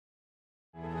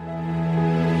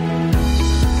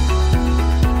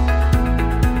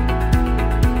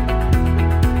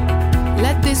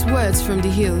words from the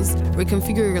hills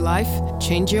reconfigure your life,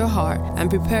 change your heart, and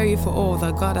prepare you for all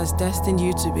that God has destined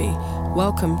you to be.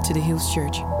 Welcome to the Hills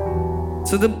Church.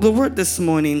 So the word this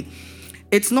morning,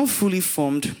 it's not fully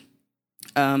formed,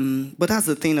 but that's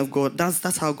the thing of God.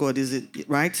 That's how God is,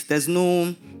 right?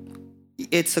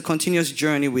 It's a continuous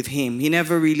journey with Him. He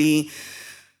never really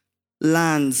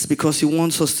lands because He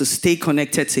wants us to stay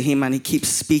connected to Him, and He keeps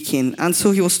speaking. And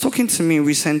so He was talking to me in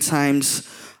recent times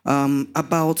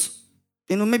about,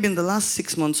 maybe in the last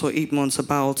 6 months or 8 months,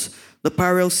 about the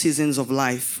parallel seasons of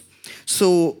life.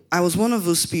 So I was one of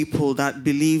those people that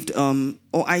believed,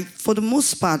 for the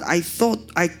most part, I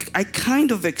thought I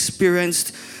kind of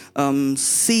experienced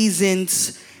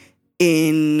seasons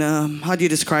in, how do you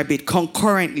describe it,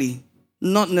 concurrently,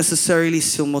 not necessarily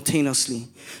simultaneously.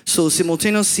 So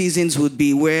simultaneous seasons would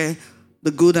be where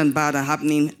the good and bad are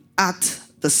happening at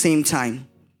the same time.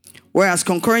 Whereas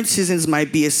concurrent seasons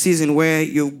might be a season where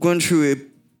you're going through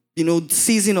a,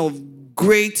 season of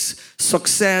great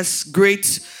success,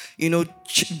 great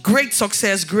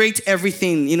success, great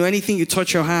everything. Anything you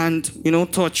touch your hand,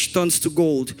 touch turns to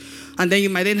gold. And then you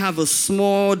might then have a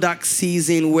small dark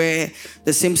season where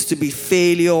there seems to be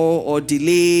failure or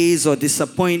delays or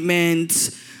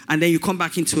disappointment. And then you come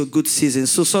back into a good season.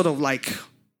 So sort of like,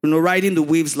 riding the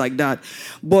waves like that.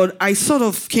 But I sort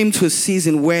of came to a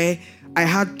season where I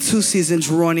had 2 seasons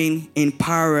running in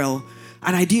parallel.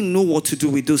 And I didn't know what to do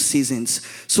with those seasons.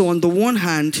 So on the one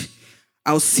hand,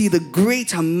 I'll see the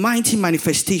great and mighty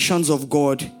manifestations of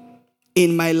God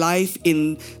in my life,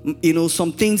 in,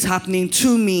 some things happening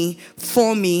to me,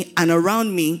 for me, and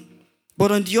around me.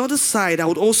 But on the other side, I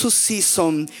would also see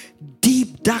some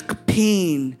deep, dark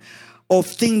pain of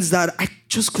things that I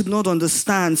just could not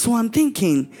understand. So I'm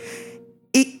thinking,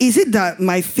 is it that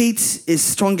my faith is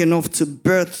strong enough to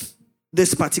birth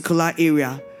this particular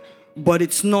area, but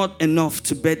it's not enough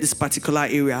to birth this particular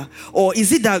area? Or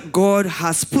is it that God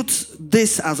has put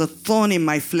this as a thorn in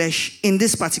my flesh in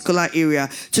this particular area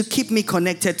to keep me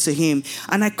connected to Him?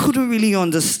 And I couldn't really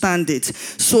understand it.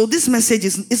 So this message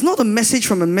is not a message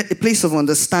from a place of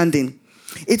understanding.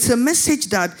 It's a message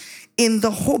that, in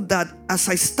the hope that as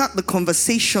I start the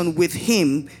conversation with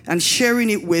Him and sharing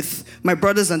it with my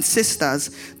brothers and sisters,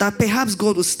 that perhaps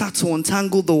God will start to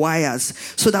untangle the wires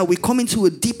so that we come into a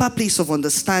deeper place of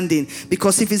understanding.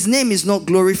 Because if His name is not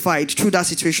glorified through that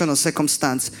situation or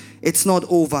circumstance, it's not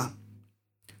over.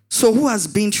 So who has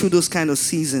been through those kind of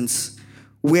seasons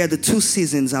where the 2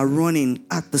 seasons are running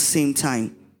at the same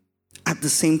time? At the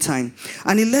same time.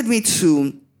 And it led me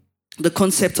to the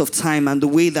concept of time and the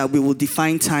way that we will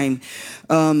define time.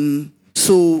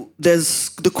 So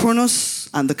there's the Chronos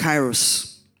and the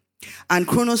Kairos. And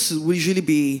Chronos will usually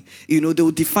be, they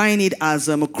will define it as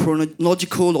a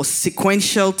chronological or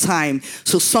sequential time.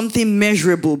 So something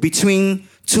measurable between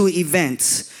 2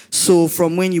 events. So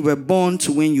from when you were born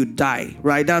to when you die,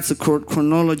 right? That's a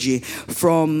chronology.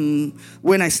 From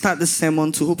when I start the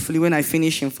sermon to hopefully when I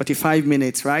finish in 45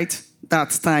 minutes, right?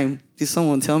 That's time. Did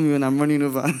someone tell me when I'm running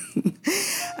over?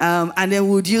 And then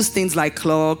we'd use things like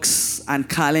clocks and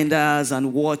calendars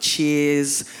and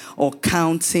watches or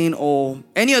counting or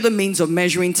any other means of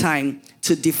measuring time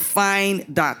to define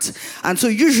that. And so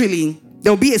usually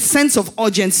there'll be a sense of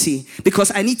urgency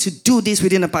because I need to do this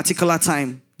within a particular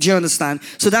time. Do you understand?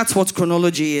 So that's what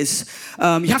chronology is.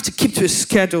 You have to keep to a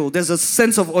schedule. There's a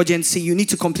sense of urgency. You need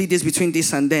to complete this between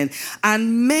this and then.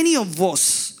 And many of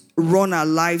us run our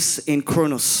lives in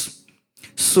Chronos.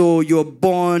 So you're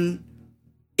born.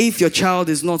 If your child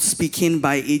is not speaking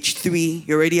by age 3,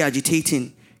 you're already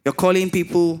agitating. You're calling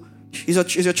people.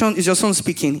 Is your son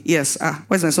speaking? Yes.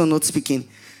 Why is my son not speaking?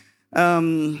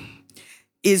 You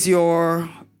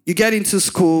get into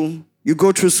school, you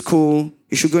go through school,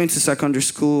 you should go into secondary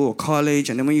school or college,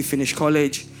 and then when you finish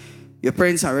college, your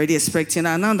parents are already expecting,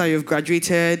 and now that you've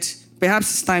graduated, perhaps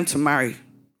it's time to marry,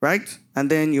 right? And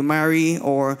then you marry,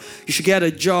 or you should get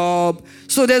a job.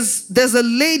 So there's a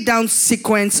laid down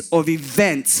sequence of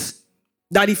events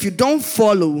that if you don't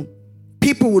follow,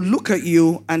 people will look at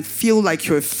you and feel like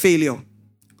you're a failure.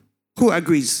 Who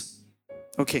agrees?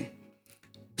 Okay.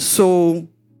 So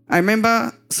I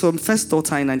remember, I'm first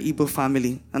daughter in an Igbo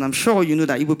family, and I'm sure you know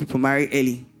that Igbo people marry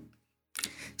early.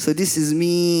 So this is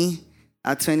me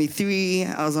at 23.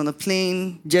 I was on a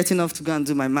plane, jetting off to go and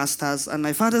do my master's, and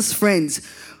my father's friends,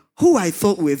 who I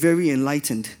thought were very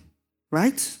enlightened,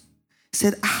 right,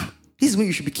 said, this is when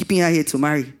you should be keeping her here to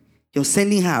marry. You're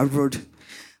sending her abroad.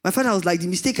 My father was like, the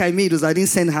mistake I made was I didn't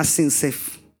send her since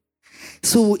safe.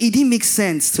 So it didn't make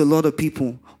sense to a lot of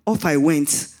people. Off I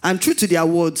went. And true to their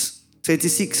words,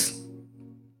 26,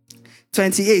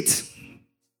 28,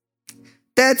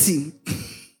 30,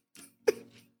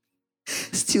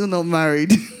 Still not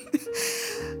married.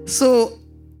 So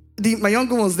my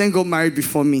younger ones then got married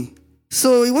before me.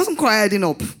 So it wasn't quite adding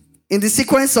up in the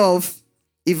sequence of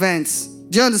events.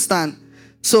 Do you understand?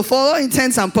 So for all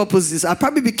intents and purposes, I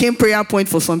probably became prayer point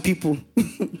for some people.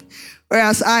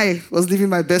 Whereas I was living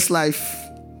my best life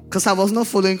because I was not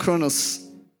following Chronos.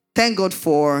 Thank God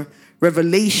for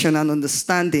revelation and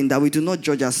understanding that we do not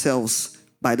judge ourselves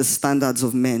by the standards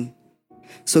of men.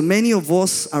 So many of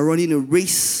us are running a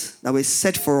race that was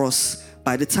set for us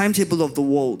by the timetable of the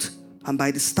world and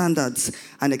by the standards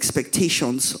and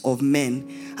expectations of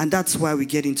men. And that's why we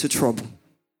get into trouble.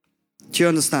 Do you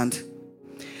understand?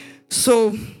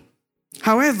 So,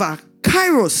 however,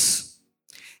 Kairos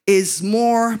is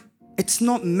more, it's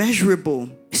not measurable.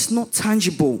 It's not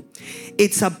tangible.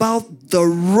 It's about the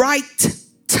right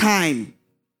time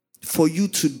for you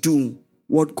to do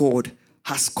what God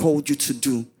has called you to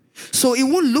do. So it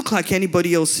won't look like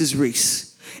anybody else's race.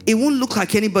 It won't look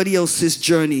like anybody else's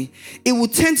journey. It will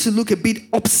tend to look a bit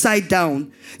upside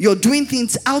down. You're doing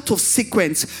things out of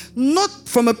sequence, not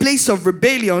from a place of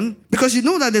rebellion, because you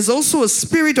know that there's also a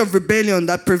spirit of rebellion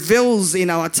that prevails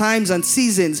in our times and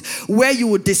seasons, where you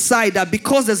would decide that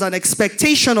because there's an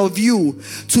expectation of you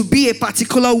to be a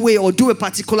particular way or do a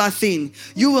particular thing,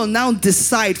 you will now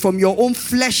decide from your own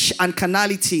flesh and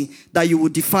carnality that you will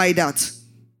defy that.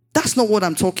 That's not what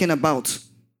I'm talking about.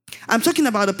 I'm talking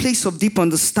about a place of deep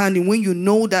understanding when you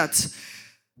know that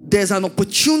there's an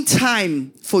opportune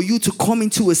time for you to come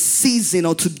into a season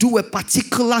or to do a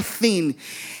particular thing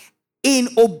in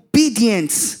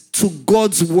obedience to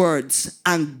God's words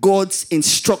and God's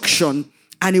instruction,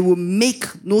 and it will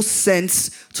make no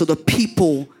sense to the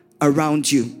people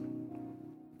around you.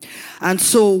 And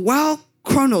so while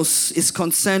Chronos is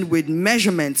concerned with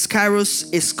measurements,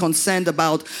 Kairos is concerned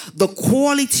about the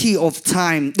quality of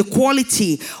time, the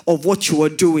quality of what you are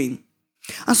doing.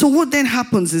 And so what then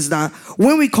happens is that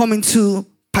when we come into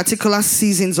particular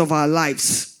seasons of our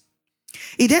lives,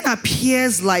 it then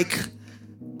appears like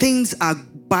things are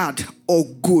bad or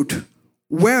good,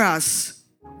 whereas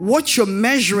what you're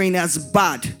measuring as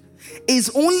bad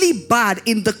is only bad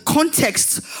in the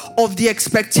context of the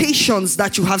expectations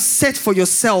that you have set for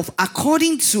yourself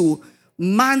according to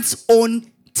man's own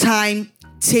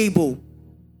timetable.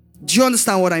 Do you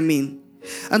understand what I mean?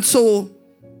 And so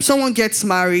someone gets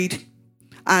married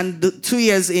and 2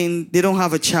 years in, they don't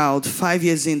have a child. 5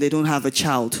 years in, they don't have a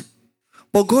child.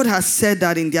 But God has said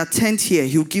that in their 10th year,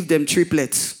 He'll give them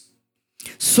triplets.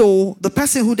 So the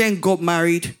person who then got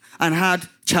married and had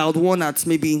child 1 at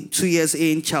maybe 2 years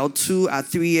in, child 2 at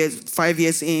 3 years, 5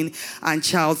 years in, and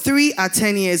child 3 at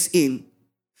 10 years in.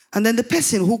 And then the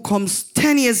person who comes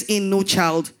 10 years in, no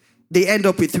child, they end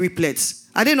up with triplets.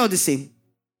 Are they not the same?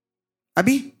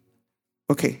 Abi?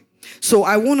 Okay. So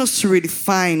I want us to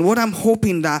redefine. What I'm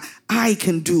hoping that I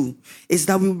can do is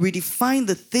that we redefine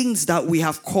the things that we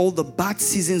have called the bad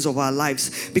seasons of our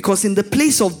lives. Because in the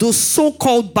place of those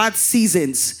so-called bad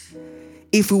seasons,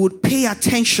 if we would pay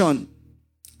attention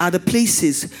are the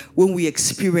places when we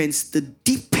experience the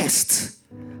deepest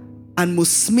and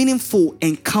most meaningful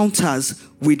encounters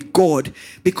with God.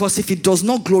 Because if it does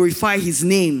not glorify His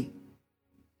name,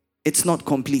 it's not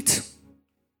complete.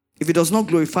 If it does not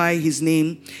glorify His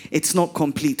name, it's not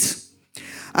complete.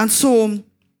 And so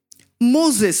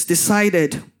Moses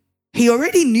decided, he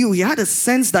already knew, he had a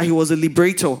sense that he was a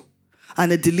liberator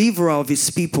and a deliverer of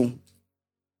his people.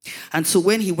 And so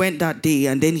when he went that day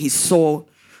and then he saw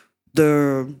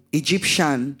the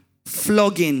Egyptian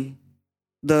flogging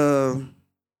the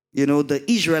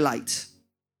Israelites,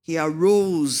 he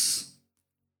arose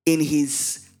in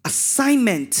his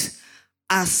assignment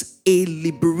as a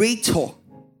liberator.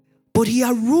 But he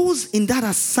arose in that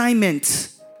assignment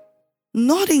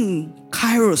not in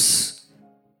Kairos,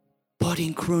 but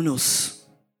in Chronos.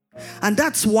 And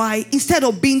that's why instead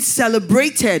of being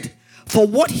celebrated for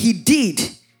what he did,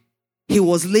 he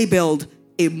was labeled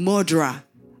a murderer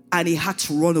and he had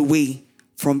to run away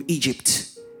from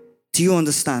Egypt. Do you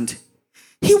understand?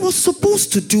 He was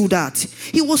supposed to do that.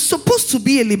 He was supposed to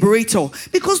be a liberator.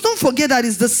 Because don't forget that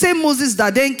it's the same Moses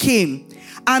that then came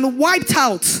and wiped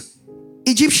out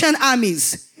Egyptian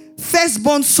armies,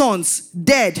 firstborn sons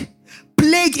dead,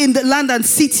 plague in the land and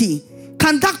city.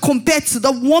 Can that compare to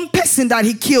the one person that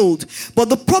he killed? But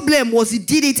the problem was he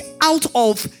did it out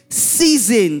of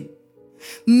season.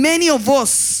 Many of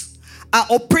us are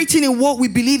operating in what we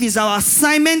believe is our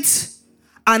assignment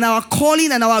and our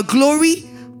calling and our glory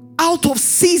out of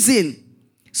season.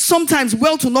 Sometimes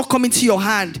wealth will not come into your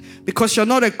hand because you're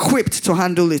not equipped to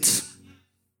handle it.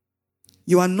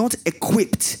 You are not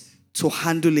equipped to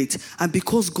handle it. And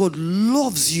because God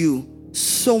loves you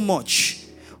so much,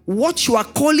 what you are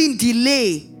calling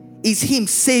delay is him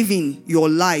saving your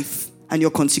life and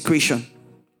your consecration.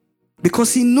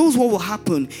 Because he knows what will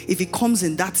happen if he comes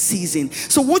in that season.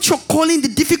 So what you're calling the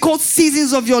difficult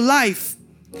seasons of your life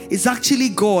is actually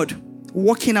God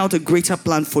working out a greater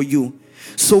plan for you.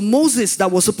 So Moses,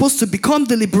 that was supposed to become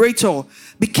the liberator,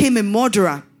 became a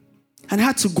murderer and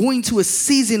had to go into a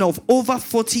season of over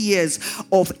 40 years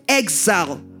of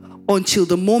exile until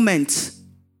the moment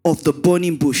of the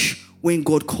burning bush when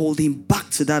God called him back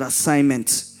to that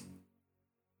assignment.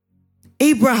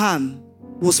 Abraham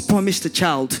was promised a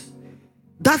child.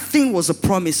 That thing was a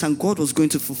promise and God was going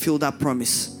to fulfill that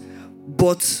promise.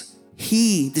 But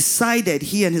he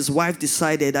and his wife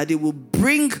decided that they will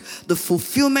bring the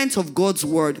fulfillment of God's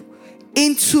word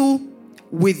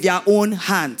with their own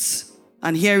hands.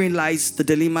 And herein lies the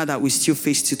dilemma that we still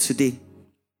face to today.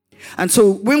 And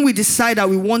so when we decide that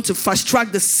we want to fast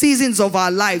track the seasons of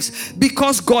our lives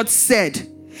because God said,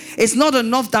 it's not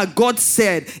enough that God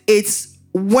said, it's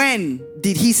when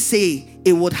did he say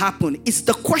it would happen? It's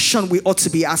the question we ought to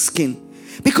be asking.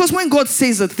 Because when God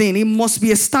says a thing, it must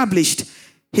be established.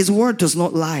 His word does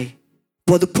not lie.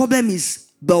 But the problem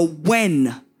is the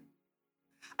when.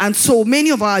 And so many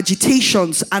of our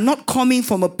agitations are not coming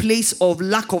from a place of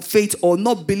lack of faith or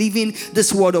not believing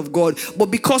this word of God, but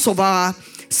because of our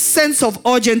sense of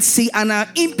urgency and our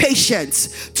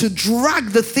impatience to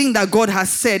drag the thing that God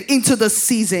has said into the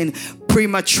season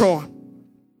premature.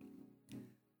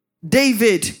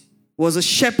 David was a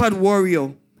shepherd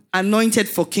warrior anointed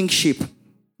for kingship,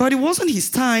 but it wasn't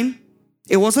his time.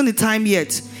 It wasn't the time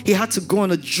yet. He had to go on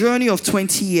a journey of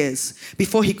 20 years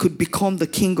before he could become the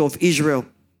king of Israel.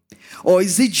 Or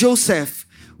is it Joseph,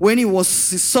 when he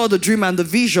saw the dream and the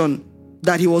vision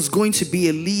that he was going to be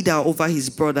a leader over his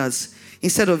brothers?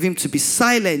 Instead of him to be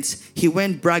silent, he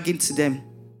went bragging to them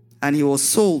and he was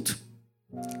sold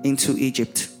into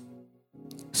Egypt.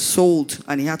 Sold,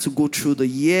 and he had to go through the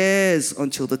years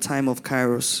until the time of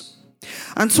Kairos.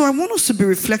 And so I want us to be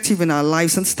reflective in our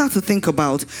lives and start to think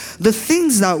about the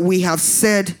things that we have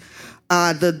said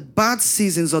are the bad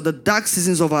seasons or the dark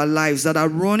seasons of our lives that are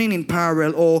running in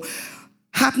parallel or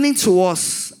happening to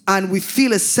us, and we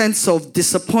feel a sense of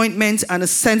disappointment and a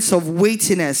sense of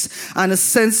weightiness and a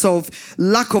sense of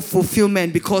lack of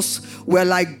fulfillment because we're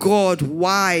like, God,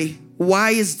 why?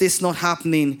 Why is this not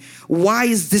happening? Why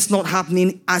is this not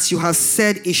happening as you have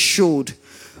said it should?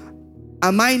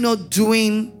 Am I not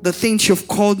doing the things you've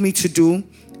called me to do?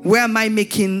 Where am I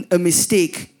making a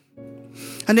mistake?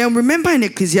 And then remember in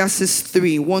Ecclesiastes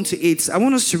 3, 1-8, I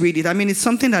want us to read it. I mean, it's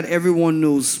something that everyone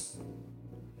knows.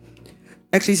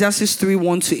 Ecclesiastes 3,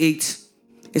 1-8.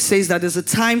 It says that there's a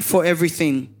time for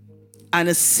everything and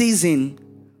a season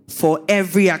for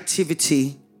every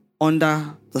activity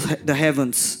under the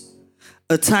heavens.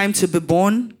 A time to be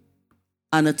born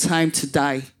and a time to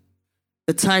die.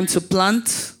 A time to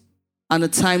plant and a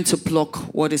time to pluck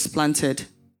what is planted.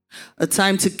 A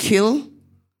time to kill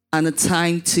and a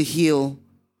time to heal.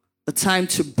 A time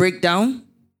to break down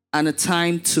and a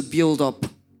time to build up.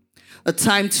 A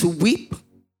time to weep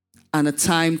and a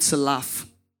time to laugh.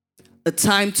 A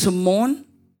time to mourn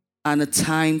and a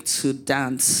time to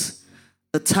dance.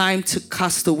 A time to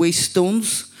cast away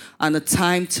stones and a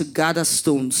time to gather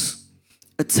stones.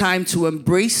 A time to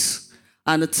embrace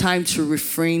and a time to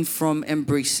refrain from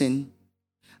embracing.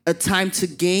 A time to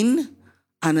gain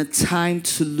and a time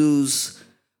to lose.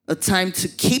 A time to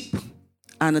keep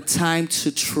and a time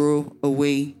to throw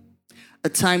away. A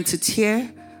time to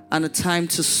tear and a time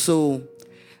to sow.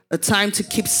 A time to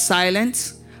keep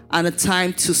silent and a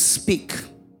time to speak.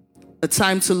 A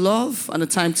time to love and a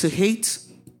time to hate.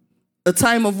 A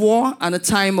time of war and a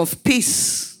time of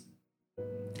peace.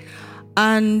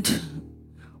 And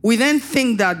we then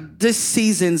think that this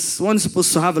season's one is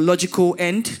supposed to have a logical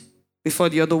end before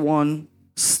the other one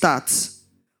starts.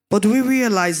 But we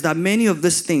realize that many of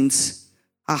these things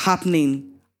are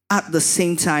happening at the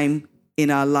same time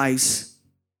in our lives.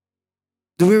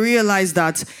 Do we realize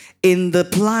that in the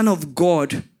plan of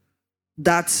God,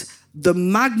 that the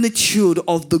magnitude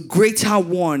of the greater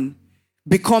one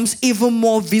becomes even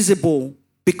more visible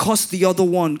because the other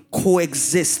one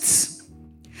coexists?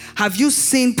 Have you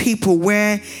seen people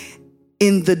where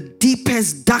in the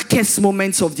deepest, darkest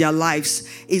moments of their lives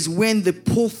is when they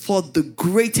pull forth the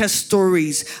greatest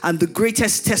stories and the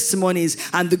greatest testimonies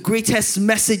and the greatest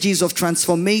messages of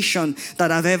transformation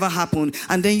that have ever happened?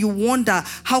 And then you wonder,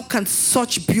 how can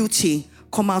such beauty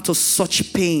come out of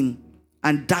such pain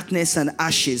and darkness and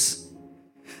ashes?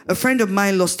 A friend of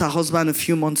mine lost her husband a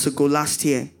few months ago last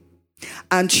year.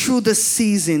 And through the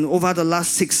season, over the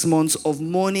last 6 months of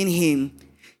mourning him,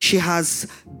 She has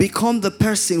become the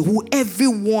person who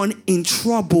everyone in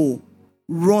trouble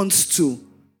runs to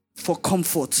for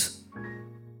comfort.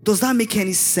 Does that make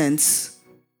any sense?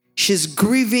 She's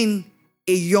grieving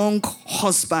a young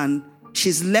husband.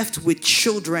 She's left with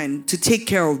children to take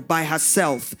care of by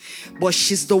herself. But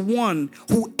she's the one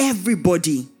who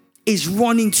everybody is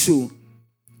running to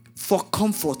for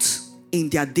comfort in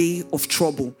their day of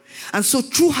trouble. And so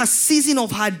through her season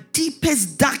of her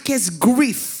deepest, darkest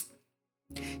grief,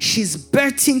 she's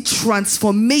birthing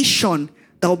transformation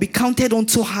that will be counted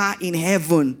unto her in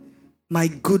heaven. My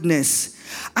goodness.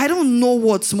 I don't know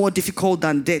what's more difficult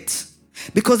than death.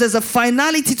 Because there's a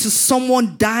finality to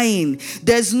someone dying.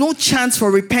 There's no chance for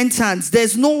repentance.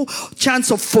 There's no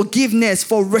chance of forgiveness,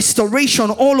 for restoration,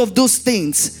 all of those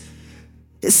things.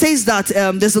 It says that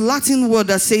there's a Latin word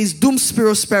that says dum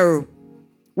spiro spero.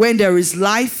 When there is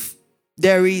life,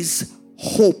 there is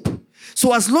hope.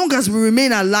 So as long as we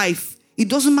remain alive, it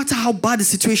doesn't matter how bad the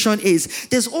situation is.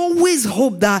 There's always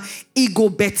hope that it go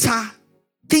better.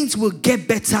 Things will get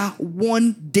better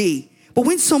one day. But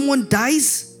when someone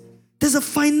dies, there's a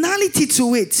finality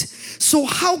to it. So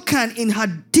how can, in her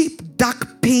deep,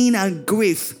 dark pain and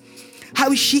grief,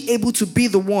 how is she able to be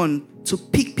the one to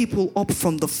pick people up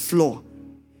from the floor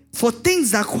for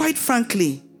things that, quite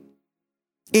frankly,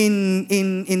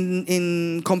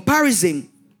 in comparison,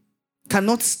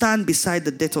 cannot stand beside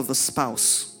the death of a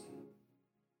spouse?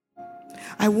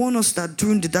 I want us that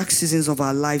during the dark seasons of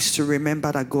our lives to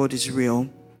remember that God is real.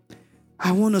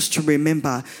 I want us to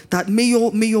remember that may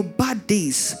your bad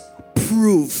days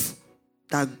prove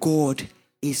that God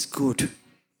is good.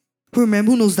 Who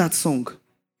knows that song? Do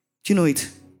you know it?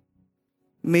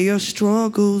 May your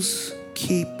struggles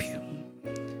keep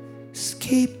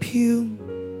you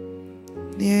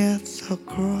near the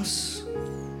cross.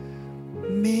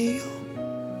 May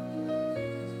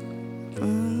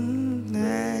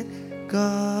that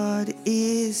God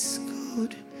is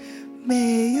good.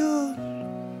 May your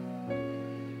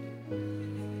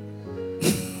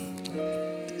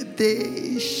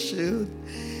they should.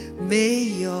 May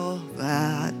your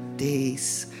bad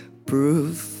days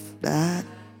prove that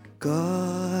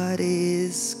God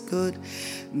is good.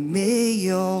 May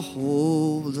your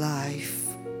whole life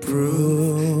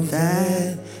prove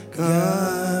that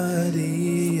God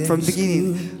is from the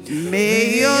beginning. Good.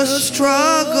 May your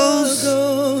struggles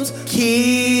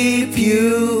keep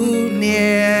you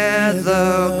near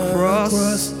the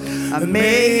cross. And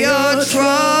may your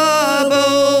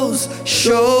troubles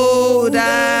show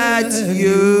that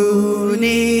you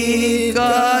need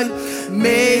God.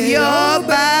 May your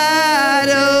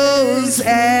battles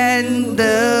end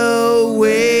the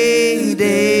way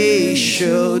they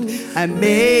should. And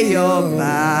may your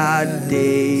bad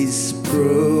days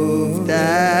prove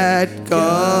that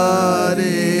God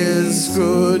is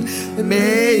good.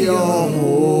 May your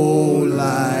whole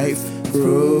life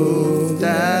prove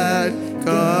that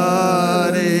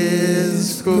God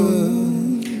is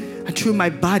good. And through my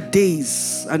bad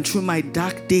days and through my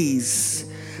dark days,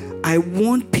 I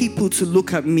want people to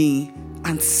look at me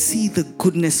and see the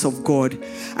goodness of God.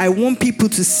 I want people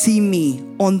to see me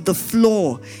on the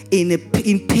floor in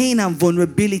pain and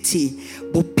vulnerability,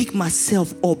 but pick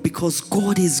myself up because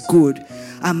God is good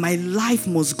and my life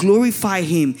must glorify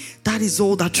Him. That is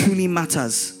all that truly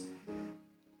matters.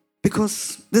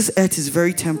 Because this earth is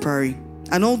very temporary,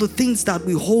 and all the things that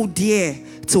we hold dear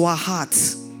to our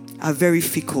hearts are very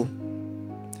fickle.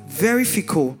 Very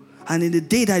fickle. And in the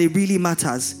day that it really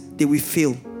matters, they will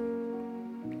fail.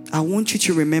 I want you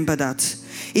to remember that.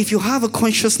 If you have a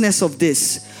consciousness of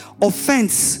this,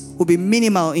 offense will be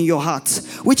minimal in your heart,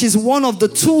 which is one of the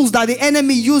tools that the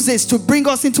enemy uses to bring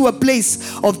us into a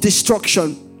place of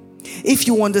destruction. If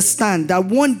you understand that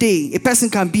one day a person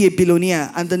can be a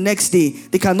billionaire and the next day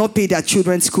they cannot pay their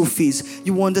children's school fees,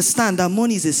 you understand that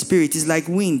money is a spirit. It's like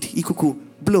wind. Ikuku,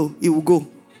 blow, it will go.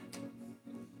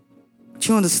 Do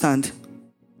you understand?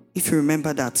 If you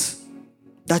remember that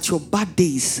your bad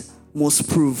days must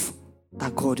prove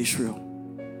that God is real.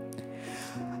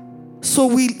 So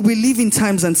we live in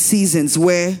times and seasons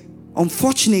where,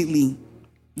 unfortunately,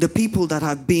 the people that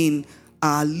have been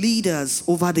our leaders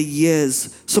over the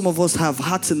years, some of us have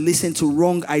had to listen to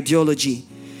wrong ideology.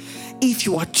 If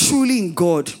you are truly in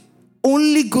God,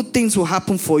 only good things will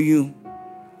happen for you.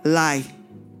 Lie.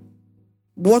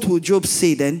 What will Job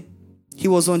say then? He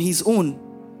was on his own.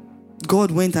 God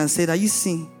went and said, are you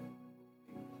seeing?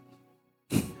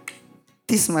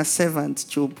 This is my servant,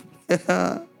 Job.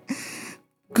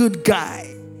 Good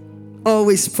guy.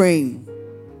 Always praying.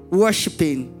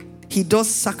 Worshipping. He does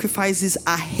sacrifices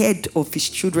ahead of his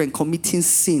children committing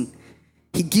sin.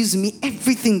 He gives me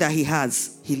everything that he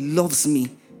has. He loves me.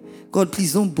 God,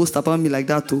 please don't boast about me like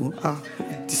that, too.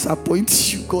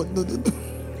 Disappoint you, God. No.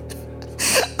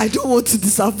 I don't want to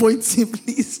disappoint him.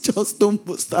 Please, just don't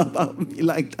boast about me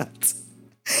like that.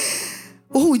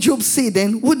 What would Job say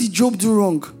then? What did Job do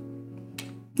wrong?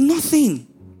 Nothing.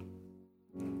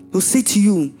 He'll say to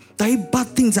you that bad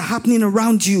things are happening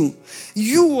around you.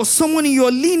 You or someone in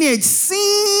your lineage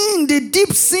sin, the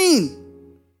deep sin.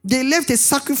 They left a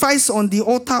sacrifice on the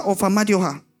altar of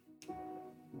Amadioha.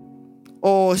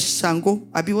 Or Shango.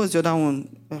 Abi, what's the other one?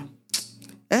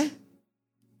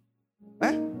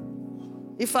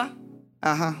 Ifa?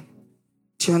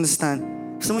 Do you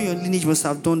understand? Some of your lineage must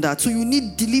have done that. So you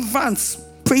need deliverance,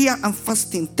 prayer and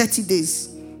fasting, 30 days.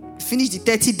 Finish the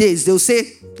 30 days. They'll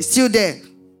say, it's still there.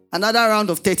 Another round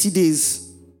of 30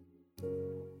 days.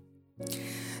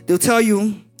 They'll tell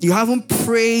you, you haven't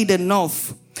prayed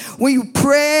enough. When you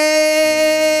pray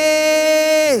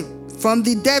from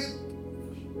the depth,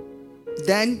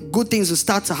 then good things will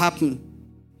start to happen.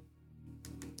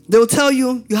 They'll tell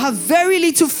you, you have very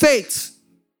little faith.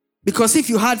 Because if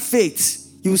you had faith,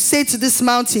 you will say to this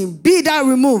mountain, be thou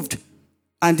removed,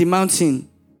 and the mountain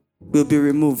will be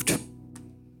removed.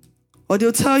 Or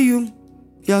they'll tell you,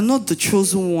 you are not the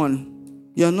chosen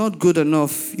one. You are not good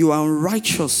enough. You are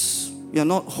unrighteous. You are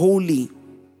not holy.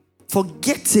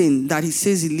 Forgetting that he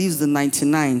says he leaves the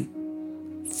 99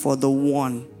 for the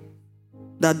one.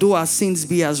 That though our sins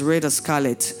be as red as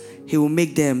scarlet, he will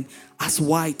make them as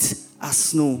white as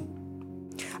snow.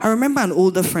 I remember an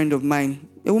older friend of mine,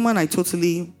 a woman I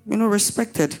totally,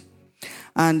 respected.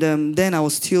 And then I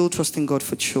was still trusting God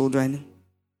for children.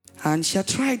 And she had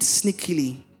tried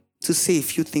sneakily to say a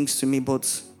few things to me, but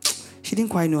she didn't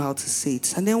quite know how to say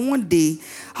it. And then one day,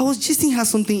 I was just thinking her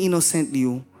something innocently.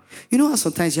 You know how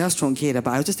sometimes you have strong head, but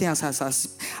I was just thinking, I said,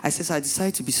 so I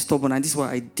decided to be stubborn, and this is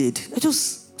what I did.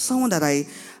 Someone that I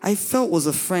felt was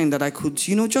a friend that I could,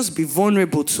 just be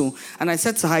vulnerable to. And I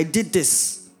said to her, I did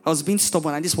this. I was being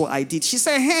stubborn, and this is what I did. She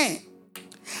said, hey,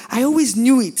 I always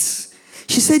knew it.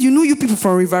 She said, you people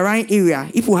from Riverine area,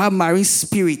 people have marine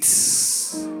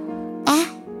spirits.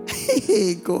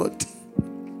 Hey, God.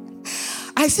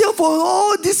 I said, for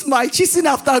all this, my chasing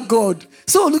after God.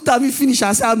 So looked at me, finish,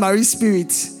 and said, I have marine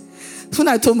spirits. So when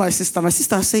I told my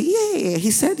sister said, yeah,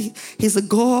 he said he's the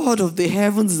God of the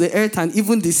heavens, the earth, and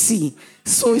even the sea.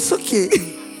 So it's okay.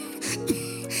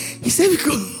 He said,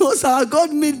 because our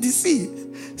God made the sea.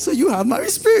 So you have marine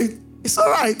spirit. It's all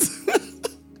right.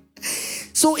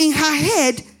 So in her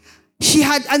head, she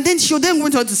had, and then she then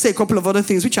went on to say a couple of other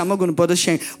things, which I'm not going to bother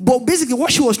sharing. But basically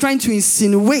what she was trying to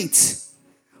insinuate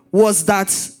was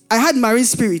that I had marine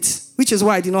spirit, which is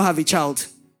why I did not have a child.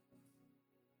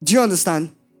 Do you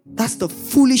understand? That's the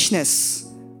foolishness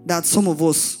that some of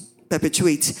us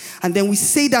perpetuate. And then we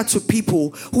say that to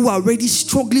people who are already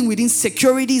struggling with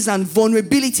insecurities and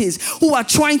vulnerabilities, who are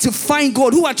trying to find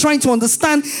God, who are trying to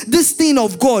understand this thing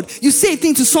of God. You say a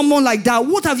thing to someone like that,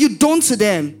 what have you done to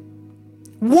them?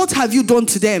 What have you done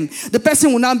to them? The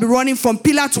person will now be running from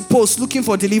pillar to post looking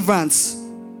for deliverance.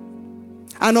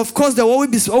 And of course, there will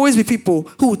always be people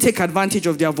who will take advantage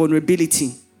of their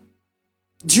vulnerability.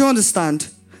 Do you understand?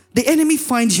 The enemy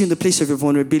finds you in the place of your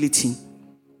vulnerability.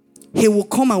 He will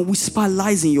come and whisper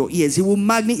lies in your ears. He will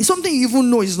something you even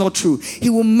know is not true.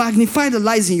 He will magnify the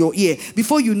lies in your ear.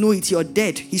 Before you know it, you're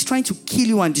dead. He's trying to kill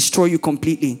you and destroy you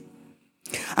completely.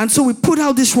 And so we put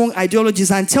out these wrong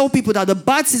ideologies and tell people that the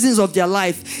bad seasons of their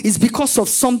life is because of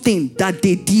something that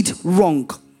they did wrong.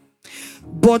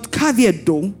 But caveat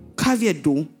though,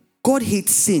 God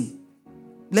hates sin.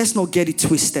 Let's not get it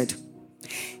twisted.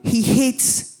 He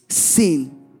hates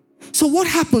sin. So what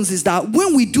happens is that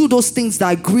when we do those things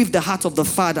that grieve the heart of the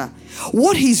Father,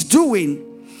 what he's doing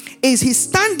is he's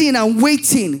standing and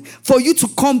waiting for you to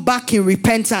come back in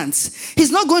repentance.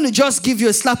 He's not going to just give you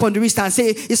a slap on the wrist and say,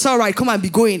 it's all right, come and be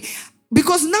going.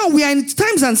 Because now we are in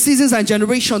times and seasons and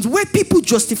generations where people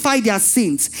justify their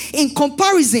sins in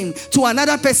comparison to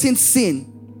another person's sin.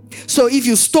 So if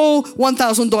you stole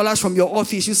 $1,000 from your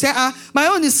office, you say, my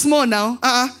own is small now.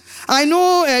 I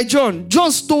know John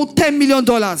stole $10 million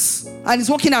and he's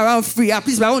walking around free.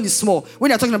 Please, my own is small. When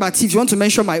you're talking about thieves, you want to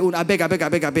mention my own. I beg.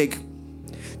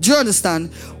 Do you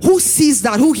understand? Who sees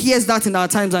that? Who hears that in our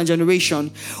times and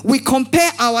generation? We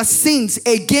compare our sins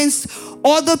against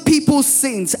other people's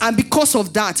sins, and because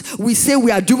of that, we say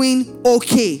we are doing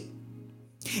okay.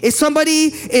 If somebody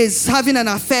is having an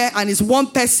affair and it's one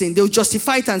person, they'll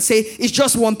justify it and say it's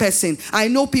just one person. I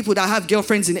know people that have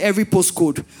girlfriends in every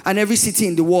postcode and every city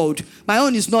in the world. My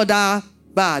own is not that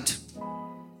bad.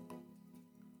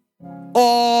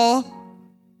 Or,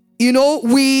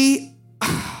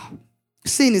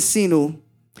 sin is sin.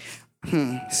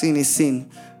 Sin is sin.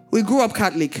 we grew up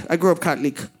Catholic. I grew up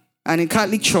Catholic. And in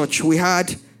Catholic church, we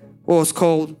had what was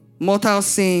called mortal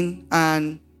sin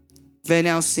and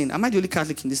venial sin. Am I the only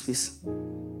Catholic in this place?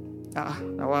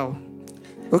 Wow.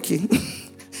 Okay.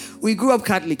 We grew up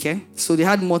Catholic, so they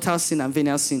had mortal sin and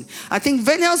venial sin. I think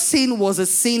venial sin was a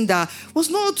sin that was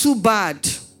not too bad.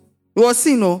 It was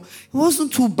sin, no? It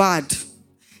wasn't too bad.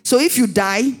 So if you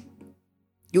die,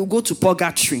 you go to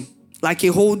purgatory, like a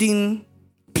holding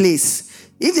place.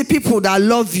 If the people that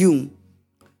love you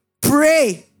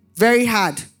pray very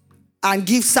hard and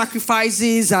give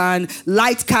sacrifices and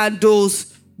light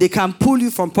candles, they can pull you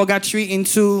from purgatory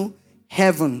into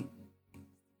heaven.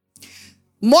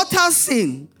 Mortal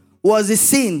sin was a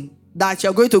sin that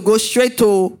you're going to go straight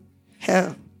to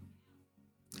hell.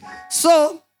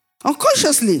 So,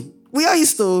 unconsciously, we are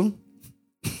used to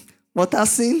mortal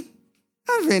sin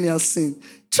and venial sin.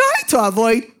 Try to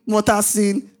avoid mortal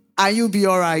sin and you'll be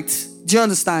all right. Do you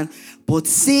understand? But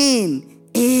sin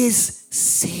is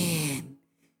sin.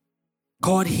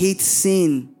 God hates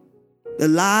sin. The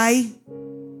lie,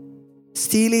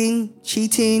 stealing,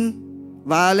 cheating,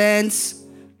 violence,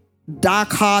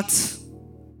 dark heart,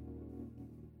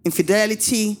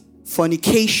 infidelity,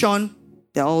 fornication,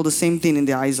 they're all the same thing in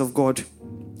the eyes of God.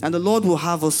 And the Lord will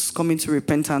have us come into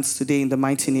repentance today in the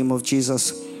mighty name of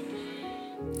Jesus.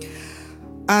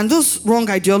 And those wrong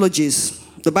ideologies,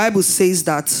 the Bible says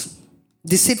that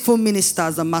deceitful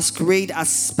ministers are masquerade as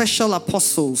special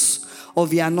apostles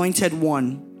of the anointed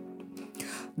one.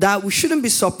 That we shouldn't be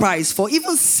surprised, for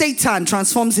even Satan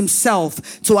transforms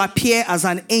himself to appear as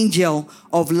an angel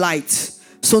of light.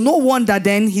 So no wonder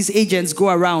then his agents go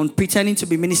around pretending to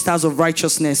be ministers of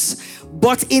righteousness.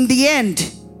 But in the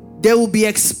end, they will be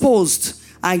exposed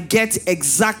and get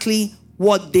exactly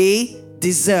what they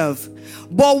deserve.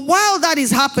 But while that is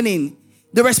happening,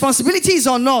 the responsibility is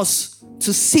on us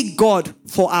to seek God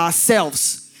for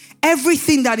ourselves.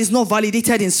 Everything that is not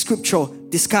validated in scripture,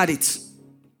 discard it.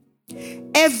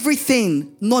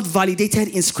 Everything not validated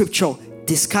in scripture,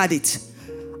 discard it.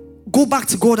 Go back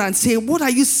to God and say, what are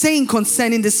you saying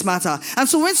concerning this matter? And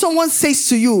so when someone says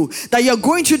to you that you're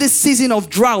going through this season of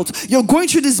drought, you're going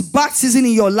through this bad season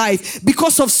in your life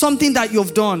because of something that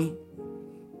you've done,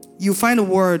 you find a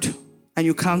word and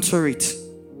you counter it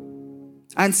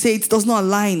and say it does not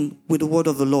align with the word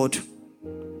of the Lord.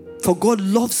 For God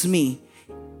loves me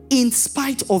in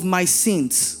spite of my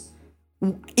sins,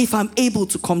 if I'm able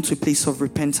to come to a place of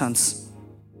repentance.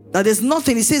 That there's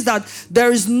nothing, he says that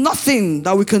there is nothing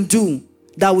that we can do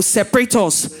that will separate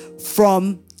us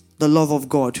from the love of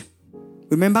God.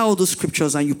 Remember all those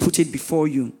scriptures and you put it before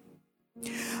you.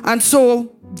 And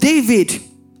so David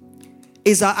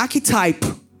is an archetype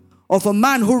of a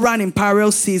man who ran in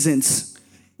parallel seasons.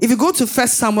 If you go to 1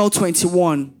 Samuel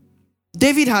 21,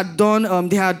 David had done,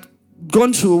 they had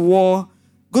gone to a war.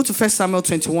 Go to 1 Samuel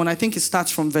 21, I think it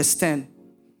starts from verse 10.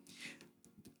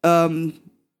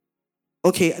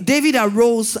 David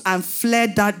arose and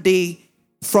fled that day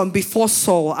from before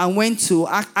Saul and went to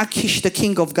Achish, the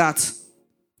king of Gath.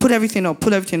 Put everything up,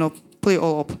 put it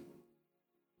all up.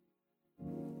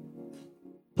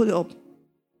 Put it up.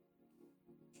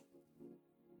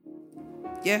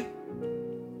 Yeah?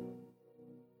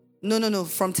 No,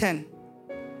 from 10.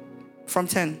 From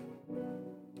 10.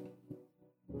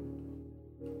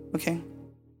 Okay.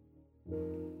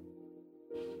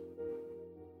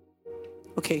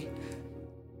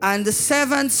 And the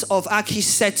servants of Achish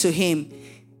said to him,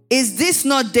 is this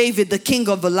not David, the king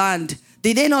of the land?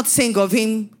 Did they not sing of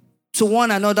him to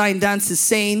one another in dances,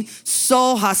 saying,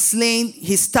 Saul has slain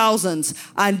his thousands,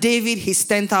 and David his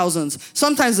 10,000s?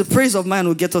 Sometimes the praise of man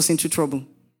will get us into trouble.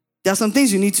 There are some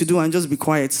things you need to do and just be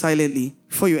quiet silently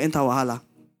before you enter Wahala.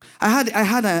 I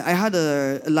had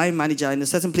a line manager in a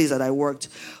certain place that I worked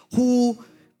who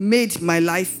made my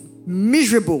life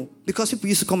miserable because people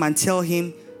used to come and tell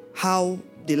him how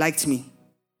they liked me.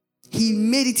 He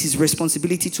made it his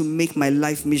responsibility to make my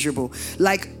life miserable.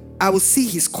 Like, I would see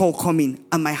his call coming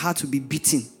and my heart would be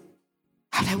beating.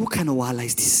 I'm like, what kind of Wahala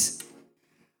is this?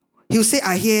 He would say,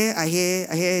 I hear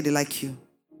they like you.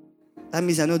 That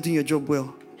means you're not doing your job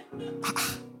well.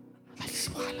 Like this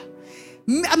Wahala.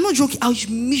 I'm not joking, I was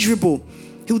miserable.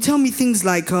 He would tell me things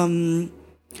like,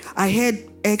 I heard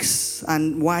X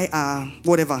and Y are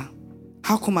whatever.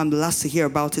 How come I'm the last to hear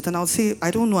about it? And I'll say, I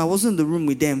don't know, I wasn't in the room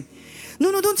with them.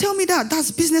 No, don't tell me that.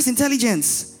 That's business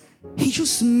intelligence. He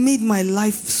just made my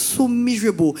life so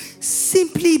miserable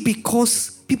simply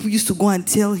because people used to go and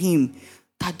tell him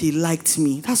that they liked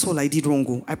me. That's all I did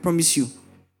wrong. I promise you.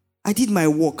 I did my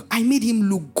work. I made him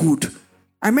look good.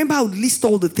 I remember I would list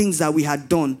all the things that we had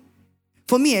done.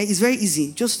 For me, it's very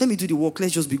easy. Just let me do the work.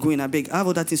 Let's just be going. I beg. I have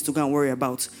other things to go and worry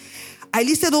about. I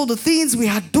listed all the things we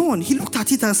had done. He looked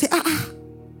at it and said,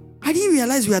 I didn't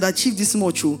realize we had achieved this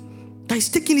much. That is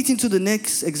taking it into the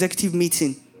next executive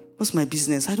meeting. What's my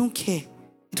business? I don't care.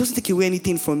 It doesn't take away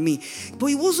anything from me. But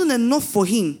it wasn't enough for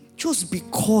him just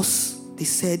because they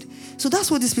said. So that's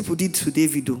what these people did to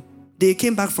David though. They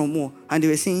came back from war and they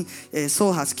were saying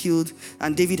Saul has killed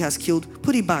and David has killed.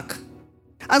 Put it back.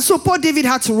 And so poor David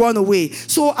had to run away.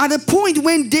 So at the point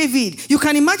when David, you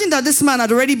can imagine that this man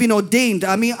had already been ordained,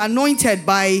 anointed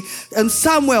by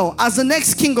Samuel as the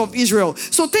next king of Israel.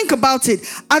 So think about it.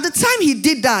 At the time he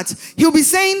did that, he'll be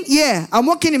saying, yeah, I'm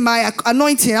walking in my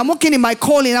anointing. I'm walking in my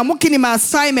calling. I'm walking in my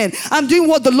assignment. I'm doing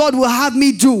what the Lord will have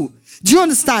me do. Do you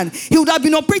understand? He would have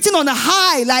been operating on a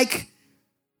high,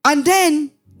 and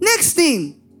then next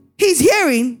thing, he's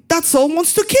hearing that Saul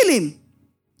wants to kill him.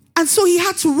 And so he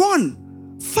had to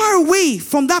run far away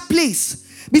from that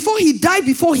place before he died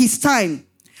before his time.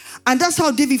 And that's how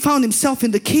David found himself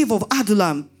in the cave of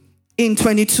Adullam in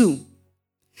 22.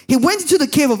 He went into the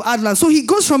cave of Adullam. So he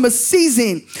goes from a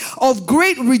season of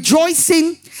great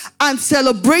rejoicing and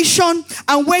celebration,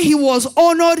 and where he was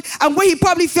honored, and where he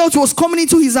probably felt he was coming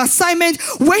into his assignment,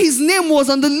 where his name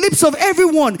was on the lips of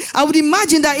everyone. I would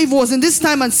imagine that if it was in this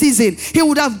time and season, he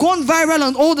would have gone viral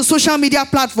on all the social media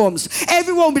platforms.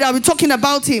 Everyone would have been talking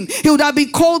about him. He would have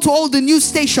been called to all the news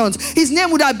stations. His name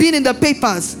would have been in the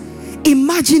papers.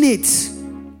 Imagine it.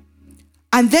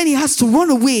 And then he has to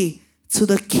run away to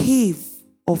the cave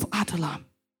of Adullam.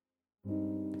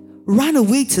 Ran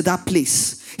away to that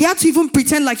place. He had to even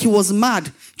pretend like he was mad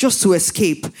just to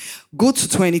escape. Go to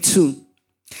 22.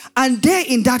 And there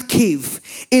in that cave,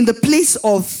 in the place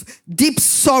of deep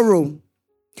sorrow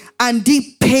and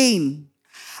deep pain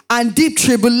and deep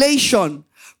tribulation,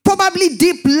 probably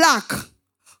deep lack,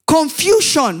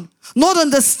 confusion, not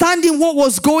understanding what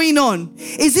was going on.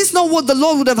 Is this not what the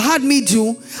Lord would have had me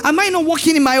do? Am I not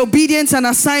walking in my obedience and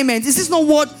assignment? Is this not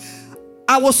what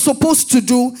I was supposed to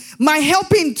do? My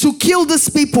helping to kill these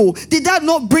people, did that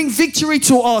not bring victory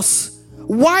to us?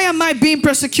 Why am I being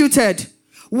persecuted?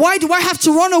 Why do I have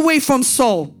to run away from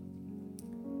Saul?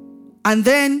 And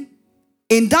then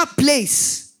in that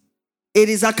place, it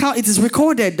is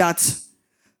recorded that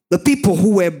the people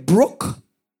who were broke,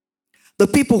 the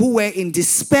people who were in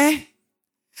despair,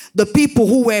 the people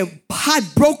who were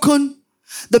heartbroken,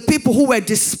 the people who were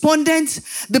despondent,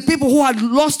 the people who had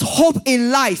lost hope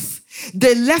in life,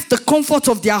 they left the comfort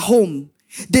of their home.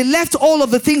 They left all of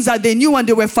the things that they knew and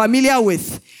they were familiar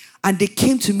with. And they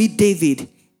came to meet David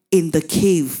in the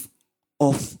cave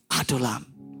of Adullam.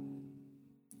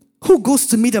 Who goes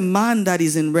to meet a man that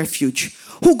is in refuge?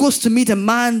 Who goes to meet a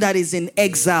man that is in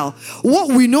exile? What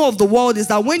we know of the world is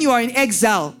that when you are in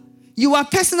exile, you are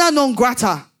persona non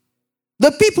grata.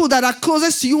 The people that are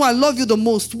closest to you and love you the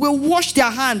most will wash their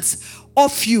hands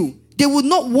off you. They would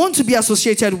not want to be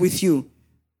associated with you.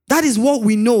 That is what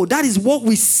we know. That is what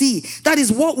we see. That is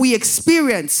what we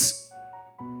experience.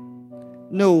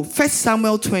 No, 1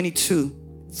 Samuel 22.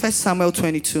 1 Samuel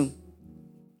 22.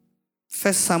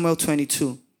 1 Samuel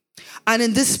 22. And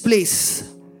in this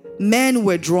place, men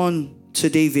were drawn to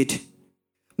David.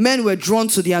 Men were drawn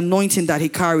to the anointing that he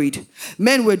carried.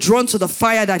 Men were drawn to the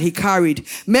fire that he carried.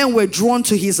 Men were drawn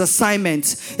to his assignment.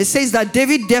 It says that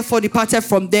David therefore departed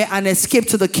from there and escaped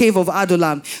to the cave of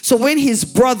Adullam. So when his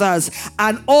brothers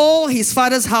and all his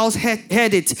father's house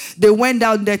heard it, they went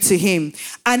down there to him.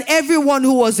 And everyone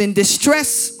who was in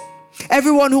distress,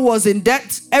 everyone who was in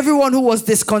debt, everyone who was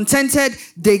discontented,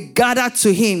 they gathered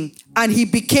to him. And he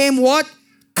became what?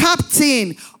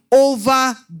 Captain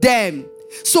over them.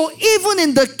 So even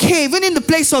in the cave, even in the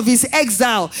place of his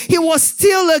exile, he was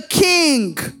still a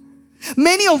king.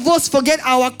 Many of us forget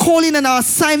our calling and our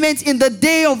assignment in the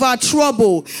day of our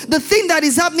trouble. The thing that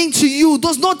is happening to you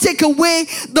does not take away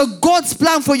the God's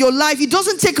plan for your life. It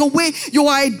doesn't take away your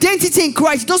identity in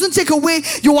Christ. It doesn't take away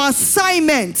your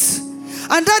assignment.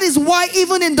 And that is why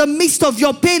even in the midst of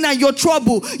your pain and your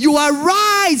trouble, you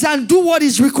arise and do what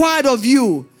is required of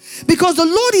you. Because the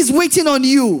Lord is waiting on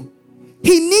you.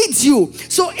 He needs you.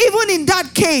 So even in that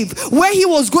cave where he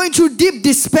was going through deep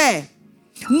despair,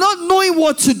 not knowing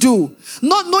what to do,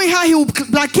 not knowing how he would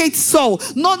placate Saul,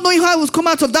 not knowing how he would come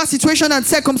out of that situation and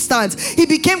circumstance, he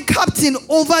became captain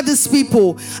over these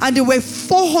people. And there were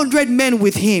 400 men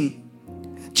with him.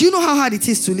 Do you know how hard it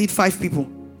is to lead 5 people?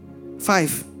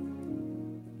 5.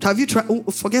 Have you tried? Oh,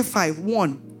 forget 5.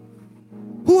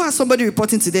 1. Who has somebody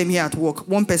reporting to them here at work?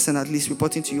 1 person at least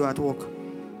reporting to you at work.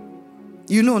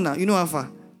 You know now. You know how far.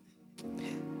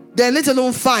 Then let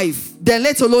alone 5. Then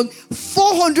let alone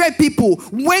 400 people.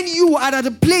 When you are at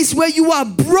a place where you are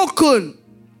broken.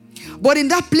 But in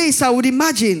that place, I would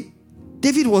imagine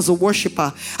David was a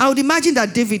worshiper. I would imagine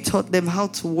that David taught them how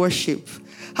to worship,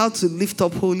 how to lift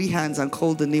up holy hands and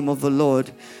call the name of the Lord.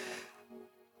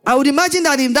 I would imagine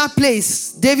that in that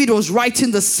place, David was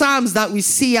writing the Psalms that we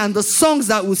see and the songs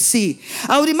that we see.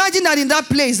 I would imagine that in that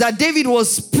place that David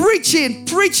was preaching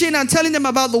and telling them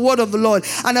about the word of the Lord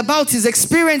and about his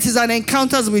experiences and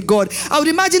encounters with God. I would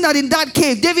imagine that in that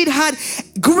cave, David had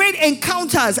great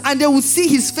encounters and they would see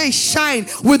his face shine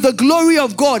with the glory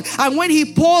of God. And when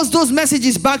he pours those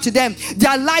messages back to them,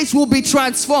 their lives will be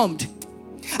transformed.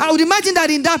 I would imagine that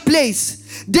in that place,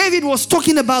 David was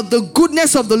talking about the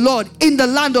goodness of the Lord in the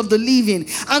land of the living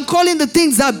and calling the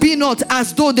things that be not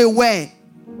as though they were.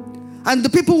 And the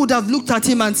people would have looked at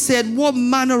him and said, what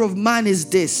manner of man is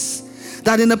this,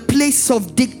 that in a place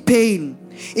of deep pain,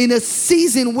 in a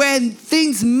season when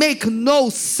things make no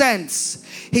sense,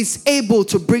 he's able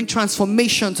to bring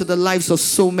transformation to the lives of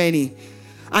so many.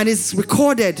 And it's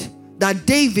recorded that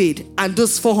David and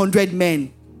those 400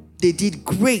 men, they did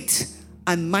great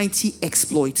and mighty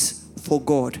exploits for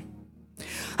God.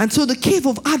 And so the cave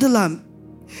of Adullam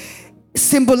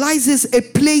symbolizes a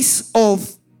place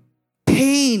of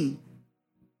pain,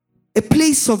 a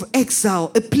place of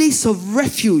exile, a place of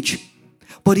refuge,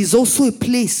 but is also a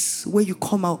place where you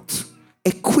come out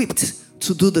equipped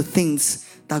to do the things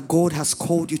that God has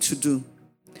called you to do.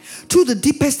 Through the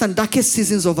deepest and darkest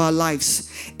seasons of our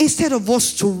lives, instead of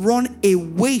us to run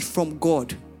away from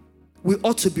God, we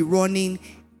ought to be running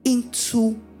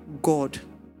into God.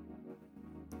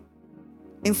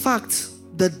 In fact,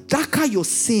 the darker your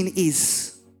sin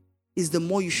is the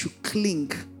more you should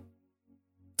cling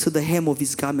to the hem of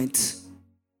his garment.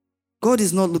 God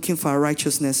is not looking for our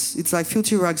righteousness. It's like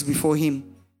filthy rags before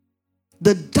him.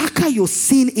 The darker your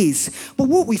sin is. But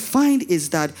what we find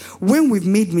is that when we've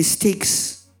made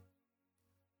mistakes,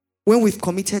 when we've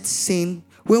committed sin,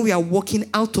 when we are walking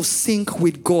out of sync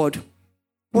with God,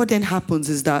 what then happens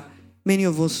is that many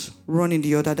of us run in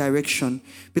the other direction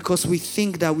because we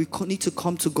think that we need to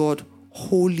come to God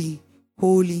holy,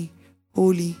 holy,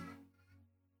 holy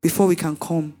before we can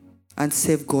come and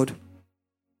serve God.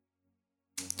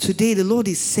 Today, the Lord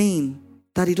is saying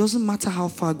that it doesn't matter how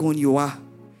far gone you are.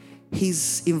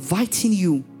 He's inviting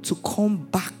you to come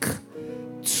back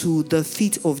to the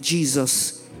feet of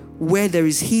Jesus, where there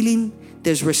is healing,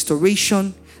 there's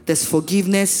restoration, there's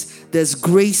forgiveness, there's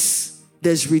grace,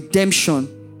 there's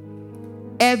redemption.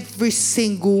 Every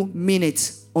single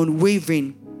minute,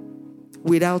 unwavering,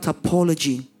 without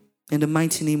apology, in the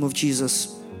mighty name of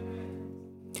Jesus.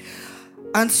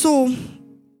 And so,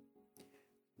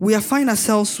 we find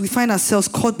ourselves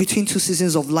caught between two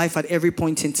seasons of life at every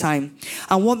point in time.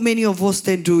 And what many of us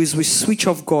then do is we switch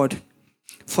off God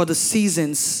for the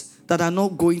seasons that are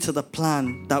not going to the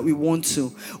plan that we want to,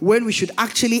 when we should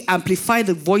actually amplify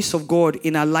the voice of God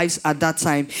in our lives at that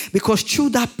time. Because through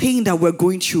that pain that we're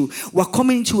going through, we're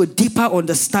coming into a deeper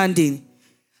understanding.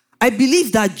 I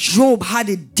believe that Job had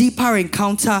a deeper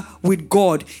encounter with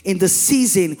God in the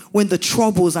season when the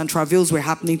troubles and travails were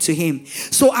happening to him.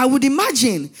 So I would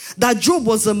imagine that Job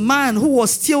was a man who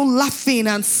was still laughing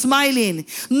and smiling,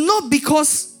 not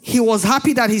because he was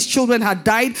happy that his children had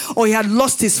died or he had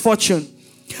lost his fortune,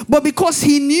 but because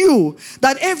he knew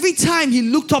that every time he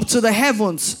looked up to the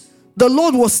heavens, the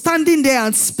Lord was standing there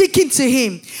and speaking to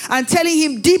him and telling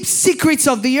him deep secrets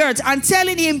of the earth and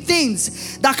telling him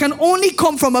things that can only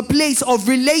come from a place of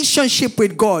relationship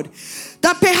with God.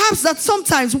 That perhaps that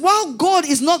sometimes, while God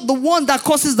is not the one that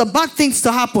causes the bad things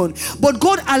to happen, but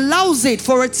God allows it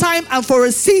for a time and for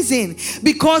a season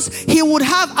because he would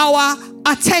have our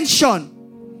attention.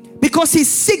 Because he's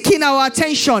seeking our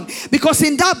attention. Because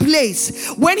in that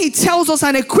place, when he tells us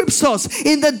and equips us,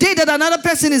 in the day that another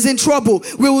person is in trouble,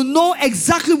 we will know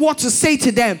exactly what to say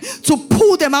to them to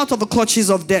pull them out of the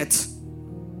clutches of death.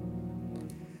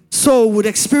 So we would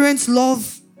experience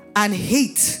love and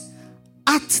hate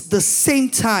at the same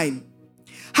time.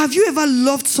 Have you ever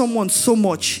loved someone so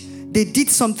much they did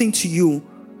something to you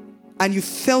and you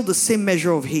felt the same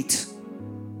measure of hate?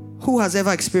 Who has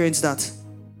ever experienced that?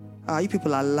 You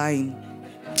people are lying.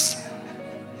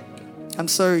 I'm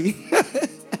sorry.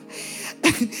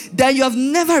 That you have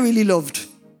never really loved.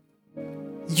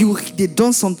 They've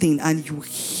done something and you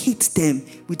hate them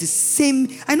with the same.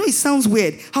 I know it sounds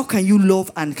weird. How can you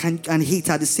love and hate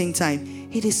at the same time?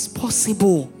 It is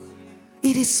possible.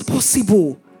 It is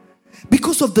possible.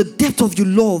 Because of the depth of your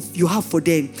love you have for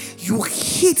them, you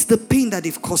hate the pain that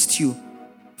they've caused you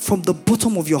from the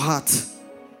bottom of your heart.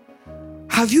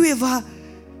 Have you ever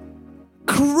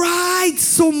cried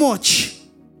so much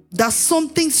that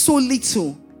something so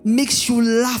little makes you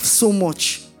laugh so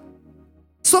much?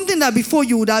 Something that before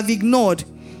you would have ignored.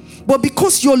 But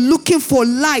because you're looking for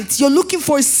light, you're looking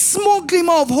for a small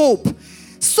glimmer of hope,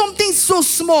 something so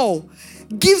small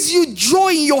gives you joy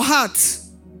in your heart.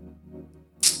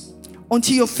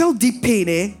 Until you felt deep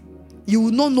pain, you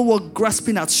will not know what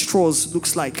grasping at straws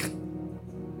looks like.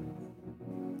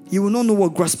 You will not know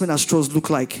what grasping at straws look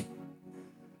like.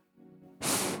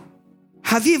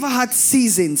 Have you ever had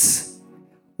seasons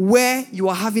where you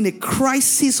are having a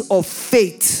crisis of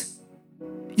faith?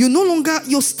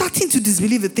 You're starting to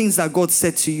disbelieve the things that God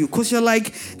said to you, because you're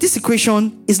like, this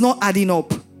equation is not adding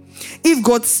up.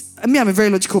 I'm a very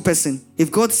logical person.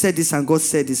 If God said this and God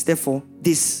said this, therefore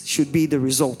this should be the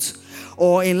result.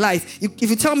 Or in life, if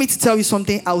you tell me to tell you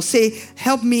something, I'll say,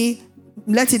 help me,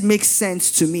 let it make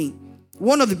sense to me.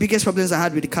 One of the biggest problems I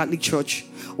had with the Catholic Church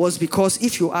was because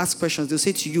if you ask questions, they'll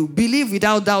say to you, believe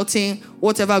without doubting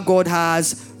whatever God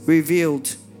has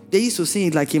revealed. They used to sing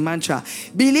it like a mantra.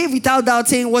 Believe without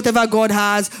doubting whatever God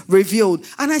has revealed.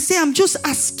 And I say, I'm just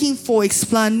asking for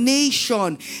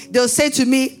explanation. They'll say to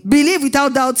me, believe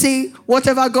without doubting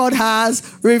whatever God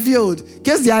has revealed.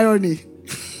 Guess the irony.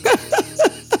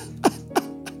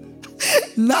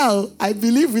 Now, I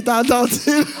believe without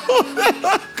doubting.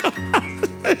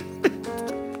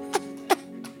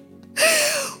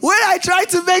 When I try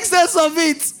to make sense of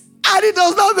it, and it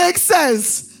does not make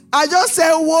sense, I just say,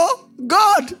 whoa,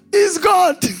 God is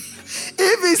God.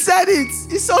 If he said it,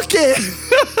 it's okay.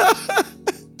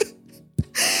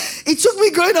 It took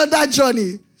me going on that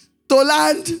journey to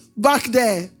land back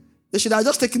there. They should have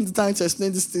just taken the time to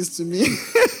explain these things to me.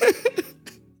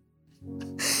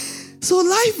 So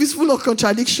life is full of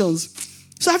contradictions.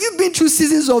 So have you been through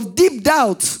seasons of deep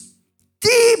doubt?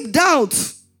 Deep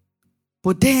doubt.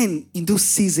 But then in those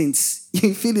seasons,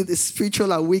 you feel the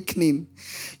spiritual awakening.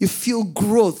 You feel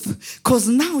growth. Because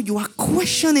now you are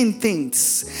questioning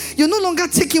things. You're no longer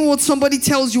taking what somebody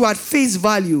tells you at face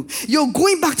value. You're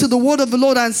going back to the word of the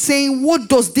Lord and saying, what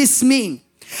does this mean?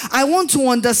 I want to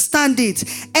understand it.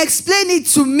 Explain it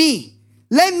to me.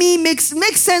 Let me make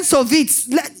sense of it.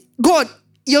 God,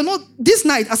 you're not, this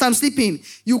night as I'm sleeping,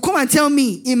 you come and tell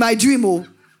me in my dream,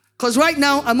 because right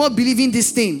now I'm not believing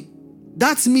this thing.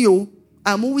 That's me,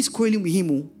 I'm always quarreling with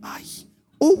him.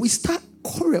 We start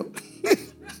quarrel.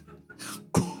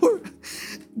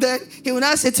 Then he will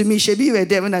now say to me, Shebi, you were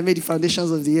there when I made the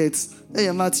foundations of the earth. Then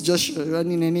your mouth just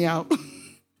running anyhow.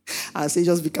 I say,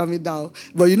 just be coming down.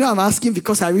 But I'm asking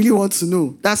because I really want to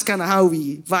know. That's kind of how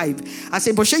we vibe. I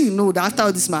say, but sure you know that after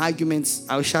all this my arguments,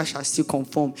 I shall still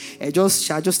conform.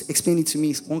 Just explain it to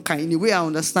me one kind. In the way I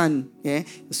understand. Yeah?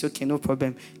 It's okay, no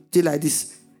problem. Do like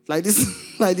this. Like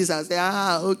this. I say,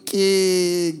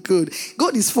 okay, good.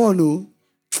 God is fun, no?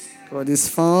 God is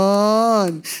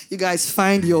fun. You guys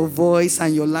find your voice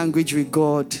and your language with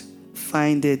God.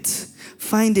 Find it.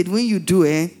 Find it. When you do,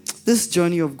 this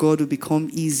journey of God will become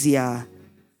easier.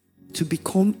 To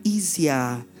become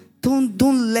easier. Don't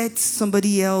let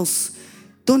somebody else.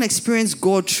 Don't experience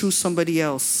God through somebody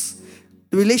else.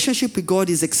 The relationship with God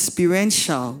is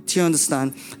experiential. Do you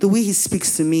understand? The way he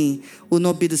speaks to me will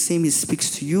not be the same he speaks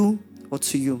to you or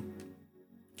to you.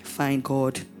 Find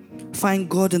God. Find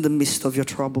God in the midst of your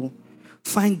trouble.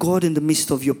 Find God in the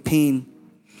midst of your pain.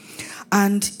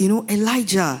 And,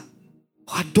 Elijah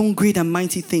had done great and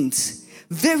mighty things.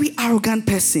 Very arrogant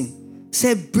person.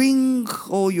 Said, bring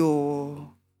all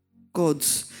your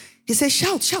gods. He said,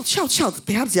 shout, shout, shout, shout.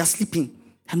 Perhaps they are sleeping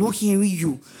and not hearing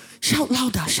you. Shout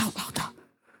louder, shout louder.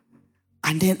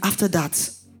 And then after that,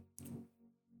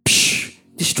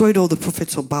 destroyed all the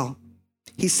prophets of Baal.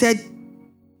 He said,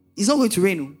 it's not going to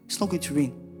rain. It's not going to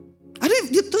rain. Does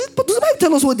the Bible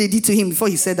tell us what they did to him before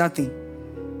he said that thing?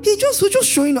 He was just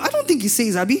showing off. I don't think he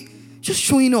says, Abi, just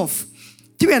showing off.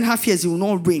 3.5 years, it will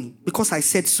not rain because I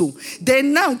said so.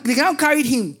 Then now, they now carried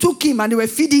him, took him, and they were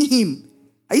feeding him.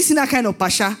 Are you seeing that kind of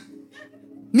pasha?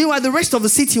 Meanwhile, the rest of the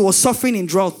city was suffering in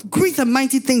drought. Great and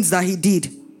mighty things that he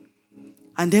did.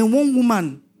 And then one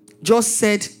woman just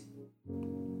said,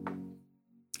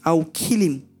 I will kill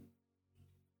him.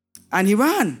 And he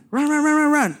ran.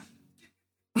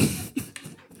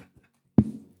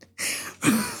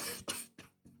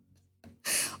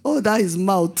 Oh, that is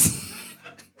mouth.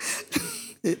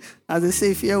 As they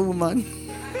say, fear woman.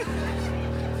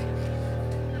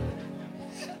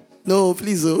 No,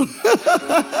 please, for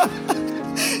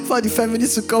the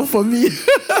feminists to come for me.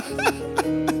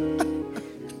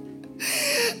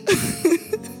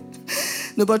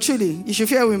 No, but truly, you should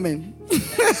fear women.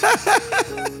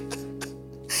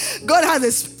 God has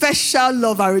a special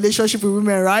love and relationship with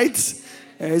women, right?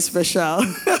 Very special.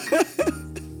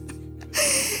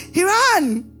 He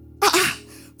ran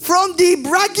from the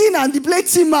bragging and the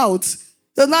blatant mouth.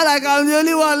 So not like I'm the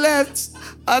only one left.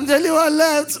 I'm the only one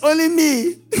left, only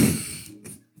me.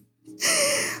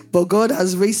 But God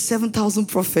has raised 7,000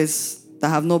 prophets that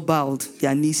have not bowed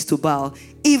their knees to Baal,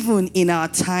 even in our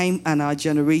time and our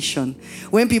generation.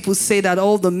 When people say that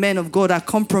all the men of God are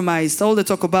compromised, all they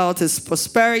talk about is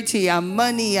prosperity and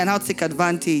money and how to take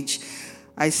advantage,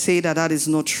 I say that that is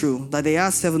not true. That there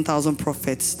are 7,000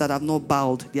 prophets that have not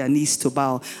bowed their knees to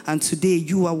Baal. And today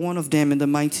you are one of them in the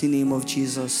mighty name of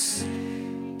Jesus.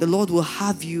 The Lord will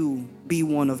have you be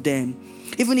one of them.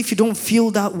 Even if you don't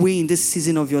feel that way in this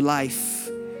season of your life,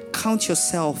 count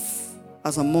yourself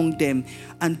as among them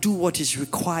and do what is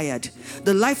required.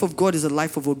 The life of God is a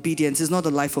life of obedience. It's not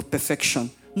a life of perfection.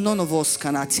 None of us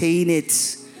can attain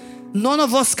it. None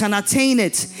of us can attain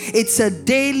it. It's a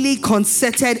daily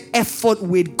concerted effort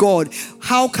with God.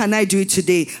 How can I do it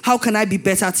today? How can I be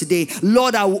better today?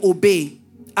 Lord, I will obey.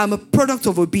 I'm a product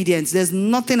of obedience. There's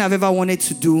nothing I've ever wanted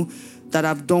to do that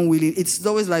I've done willingly. It's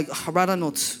always like, rather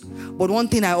not. But one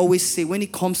thing I always say, when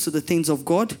it comes to the things of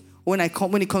God, when it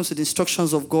comes to the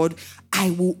instructions of God, I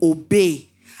will obey.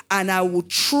 And I will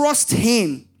trust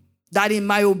Him that in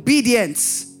my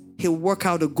obedience, He'll work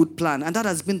out a good plan. And that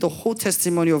has been the whole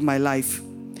testimony of my life.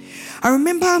 I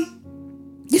remember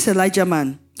this Elijah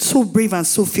man, so brave and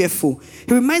so fearful.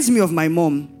 He reminds me of my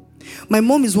mom. My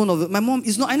mom is my mom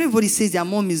is not, I know everybody says their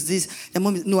mom is this,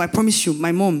 no, I promise you,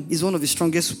 my mom is one of the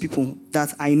strongest people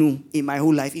that I know in my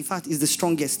whole life. In fact, is the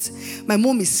strongest. My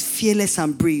mom is fearless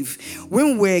and brave.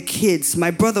 When we were kids, my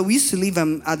brother, we used to live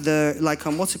at the,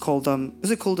 what's it called?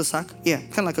 Is it cul-de-sac? Yeah,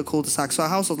 kind of like a cul-de-sac. So our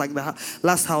house was like the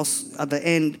last house at the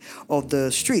end of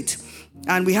the street.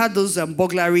 And we had those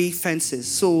burglary fences.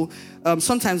 So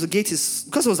sometimes the gate is,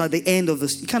 because it was at the end of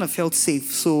it kind of felt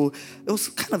safe. So it was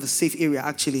kind of a safe area,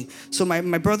 actually. So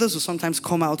my brothers would sometimes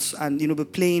come out and, be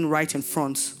playing right in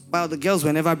front, while the girls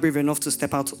were never brave enough to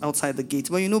step outside the gate.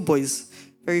 But boys,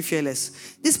 very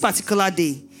fearless. This particular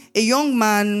day, a young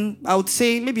man, I would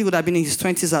say maybe he would have been in his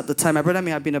 20s at the time. My brother may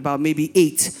have been about maybe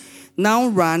 8. Now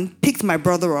ran, picked my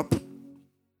brother up,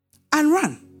 and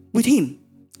ran with him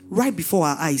right before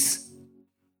our eyes.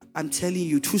 I'm telling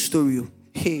you, true story.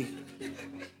 Hey.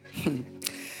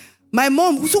 My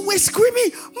mom, so we're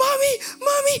screaming,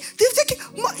 Mommy, they've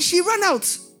taken. She ran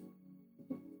out.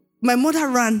 My mother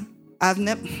ran.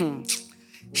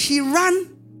 She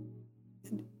ran.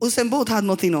 Usain Bolt had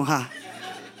nothing on her.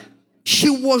 She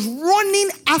was running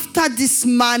after this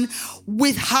man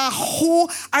with her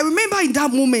whole. I remember in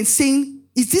that moment saying,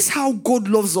 is this how God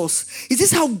loves us? Is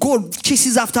this how God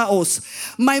chases after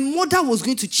us? My mother was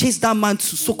going to chase that man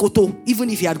to Sokoto, even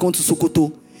if he had gone to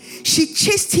Sokoto. She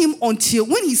chased him until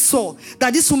when he saw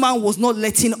that this woman was not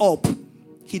letting up,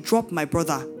 he dropped my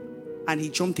brother and he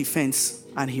jumped the fence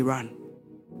and he ran.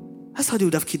 That's how they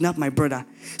would have kidnapped my brother.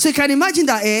 So you can imagine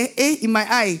that, in my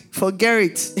eye,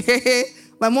 forget it.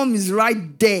 My mom is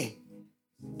right there.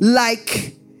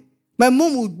 Like, my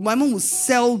mom would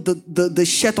sell the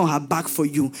shirt on her back for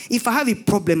you. If I have a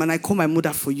problem and I call my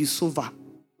mother for you, it's over.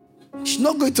 She's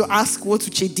not going to ask what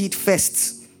Uche did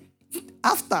first.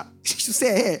 After, she should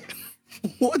say, hey,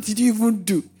 what did you even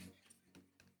do?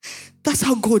 That's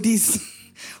how God is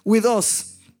with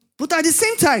us. But at the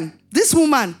same time, this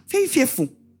woman, very fearful.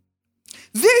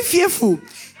 Very fearful.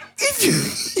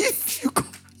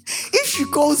 If she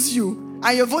calls you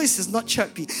and your voice is not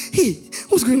chirpy, hey,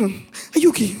 what's going on? Are you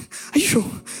okay? Are you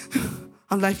sure?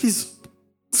 I'm like, please.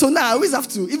 So now I always have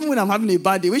to, even when I'm having a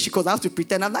bad day, when she calls, I have to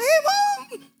pretend. I'm like, hey,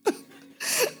 Mom,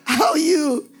 how are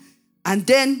you? And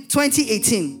then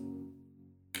 2018,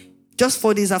 just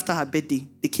 4 days after her birthday,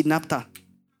 they kidnapped her.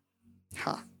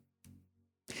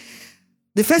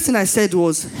 The first thing I said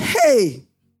was, hey,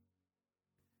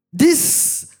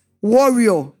 this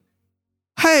warrior,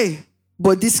 hey,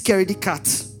 but this scaredy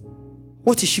cat,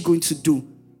 what is she going to do?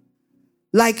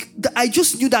 I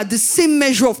just knew that the same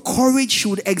measure of courage she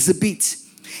would exhibit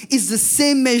is the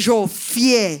same measure of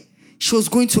fear she was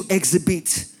going to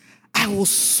exhibit. I was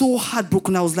so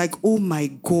heartbroken. I was like, oh my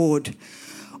God.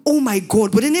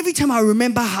 But then every time I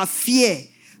remember her fear,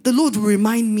 the Lord will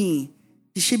remind me,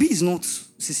 Shebi is not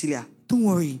Cecilia. Don't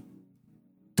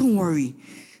worry.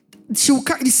 She will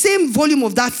carry the same volume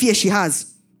of that fear she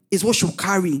has is what she will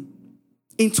carry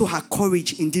into her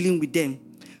courage in dealing with them.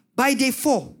 By day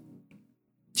 4,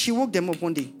 she woke them up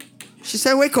one day. She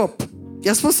said, wake up.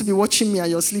 You're supposed to be watching me and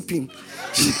you're sleeping.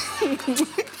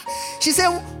 She said,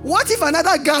 what if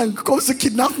another gang comes to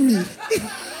kidnap me?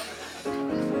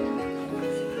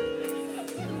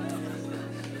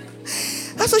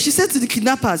 That's what she said to the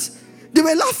kidnappers. They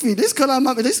were laughing. This call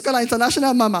her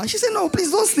international mama. She said, no,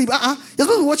 please don't sleep. You're supposed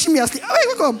to be watching me and sleep.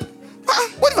 Wake up.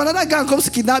 What if another gang comes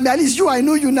to kidnap me? At least I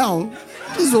know you now.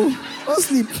 Please don't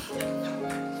sleep.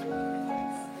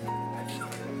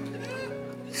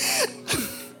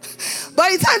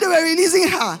 By the time they were releasing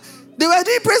her, they were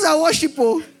doing praise and worship,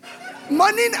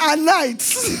 morning and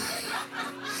night.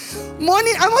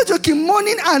 Morning, I'm not joking,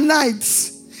 morning and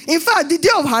night. In fact, the day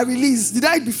of her release, the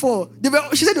night before,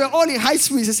 she said they were all in high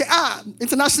spirits. They said,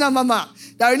 international mama,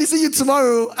 they're releasing you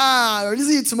tomorrow.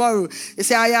 Releasing you tomorrow. They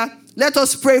say, yeah, let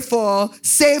us pray for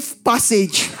safe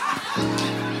passage.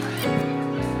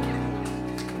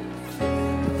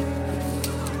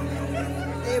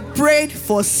 They prayed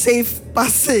for safe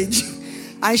passage.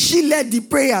 And she led the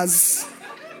prayers.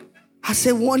 I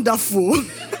said, wonderful.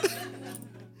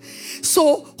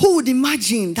 So who would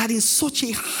imagine that in such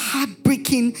a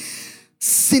heartbreaking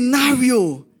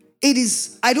scenario, it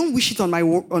is, I don't wish it on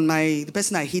the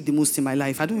person I hate the most in my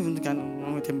life. I don't even think I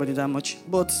know anybody that much,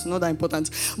 but it's not that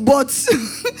important. But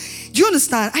do you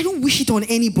understand? I don't wish it on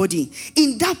anybody.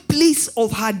 In that place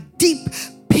of her deep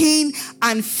pain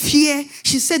and fear,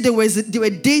 she said there were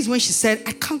days when she said,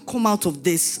 I can't come out of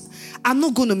this. I'm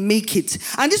not going to make it.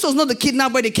 And this was not the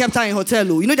kidnap where they kept her in hotel.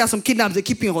 You know, there are some kidnaps they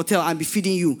keep you in hotel and be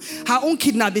feeding you. Her own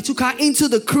kidnap, they took her into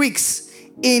the creeks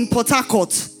in Port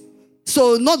Harcourt.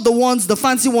 So not the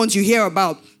fancy ones you hear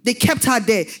about. They kept her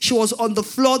there. She was on the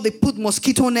floor. They put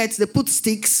mosquito nets. They put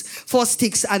 4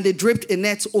 sticks, and they draped a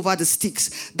net over the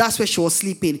sticks. That's where she was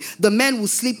sleeping. The men would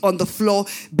sleep on the floor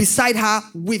beside her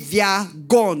with their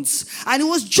guns. And it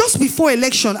was just before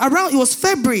election. It was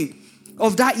February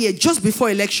of that year, just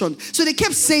before election. So they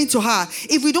kept saying to her,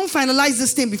 if we don't finalize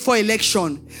this thing before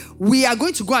election, we are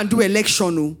going to go and do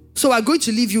election. So we're going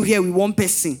to leave you here with one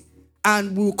person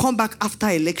and we'll come back after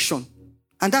election.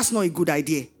 And that's not a good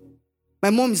idea. My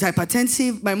mom is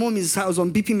hypertensive. My mom was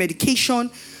on BP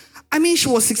medication. I mean, she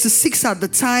was 66 at the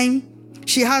time.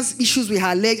 She has issues with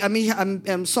her leg. I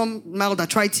mean, some mild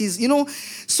arthritis, you know.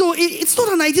 So it's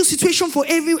not an ideal situation for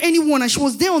anyone. And she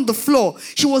was there on the floor.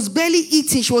 She was barely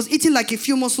eating. She was eating like a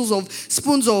few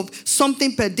spoons of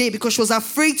something per day because she was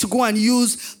afraid to go and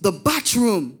use the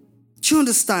bathroom. Do you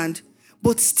understand?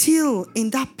 But still, in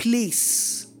that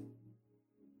place,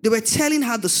 they were telling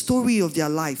her the story of their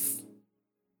life.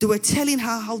 They were telling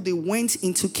her how they went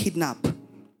into kidnap.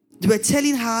 They were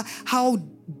telling her how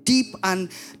deep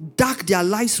and dark their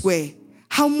lives were,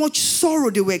 how much sorrow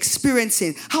they were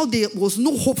experiencing, how there was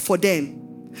no hope for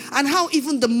them, and how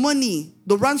even the money,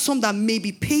 the ransom that may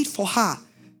be paid for her,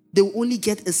 they will only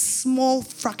get a small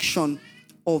fraction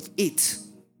of it.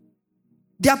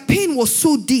 Their pain was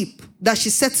so deep that she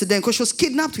said to them, because she was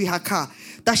kidnapped with her car,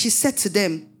 that she said to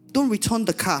them, don't return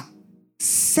the car,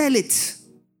 sell it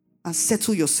and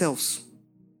settle yourselves.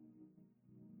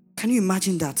 Can you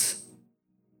imagine that?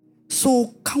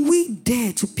 So can we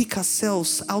dare to pick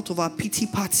ourselves out of our pity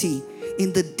party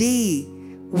in the day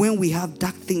when we have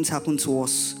dark things happen to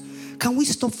us? Can we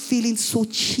stop feeling so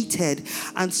cheated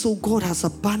and so God has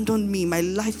abandoned me, my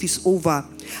life is over,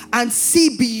 and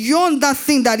see beyond that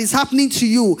thing that is happening to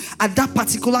you at that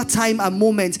particular time and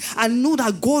moment and know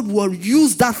that God will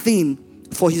use that thing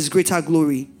for his greater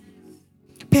glory?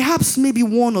 Perhaps maybe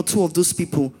 1 or 2 of those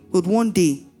people would one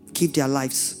day give their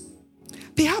lives.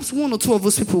 Perhaps 1 or 2 of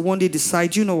those people one day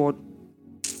decide, you know what,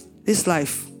 this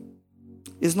life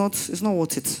is not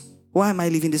worth it. Why am I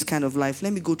living this kind of life?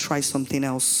 Let me go try something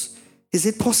else. Is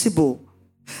it possible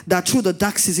that through the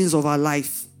dark seasons of our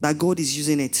life, that God is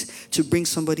using it to bring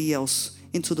somebody else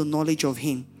into the knowledge of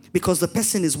him? Because the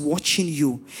person is watching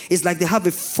you. It's like they have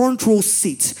a front row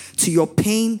seat to your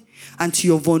pain and to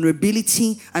your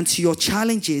vulnerability and to your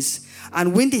challenges.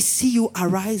 And when they see you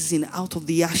arising out of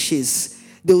the ashes,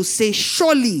 they will say,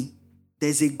 surely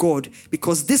there's a God,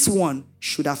 because this one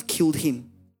should have killed him.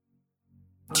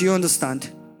 Do you understand?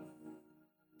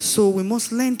 So we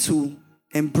must learn to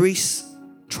embrace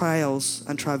trials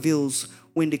and travails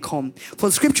when they come. For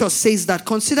the scripture says that,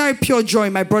 consider it pure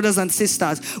joy, my brothers and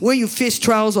sisters, when you face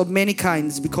trials of many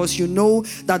kinds, because you know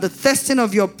that the testing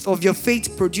of your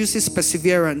faith produces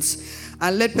perseverance.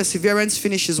 And let perseverance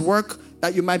finish his work,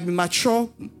 that you might be mature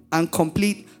and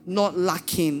complete, not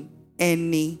lacking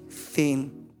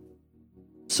anything.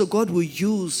 So God will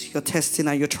use your testing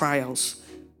and your trials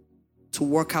to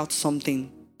work out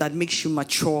something that makes you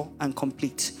mature and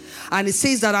complete. And it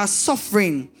says that our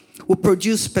suffering will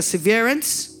produce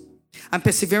perseverance, and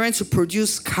perseverance will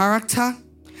produce character,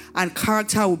 and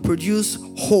character will produce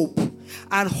hope.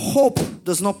 And hope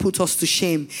does not put us to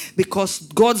shame, because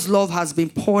God's love has been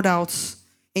poured out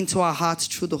into our hearts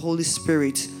through the Holy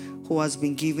Spirit who has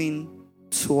been given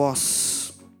to us.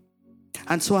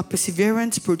 And so our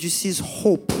perseverance produces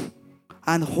hope,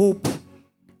 and hope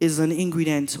is an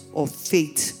ingredient of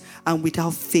faith. And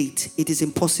without faith, it is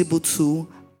impossible to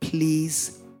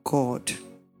please God.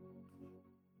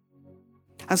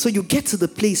 And so you get to the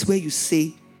place where you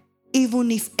say,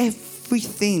 even if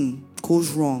everything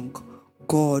goes wrong,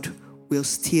 God will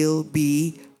still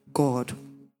be God.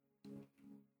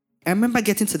 I remember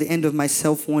getting to the end of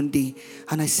myself one day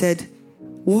and I said,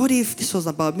 what if this was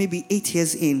about maybe 8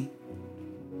 years in,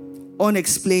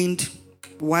 unexplained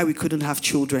why we couldn't have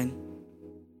children,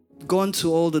 gone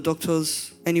to all the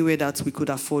doctors anywhere that we could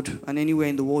afford and anywhere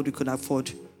in the world we could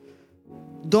afford,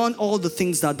 done all the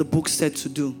things that the book said to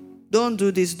do. Don't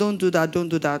do this, don't do that, don't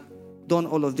do that. Done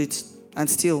all of it and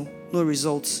still no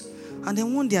results. And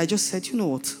then one day I just said, you know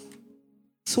what?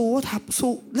 So what happened?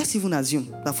 So let's even assume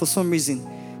that for some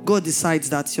reason God decides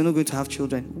that you're not going to have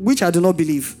children, which I do not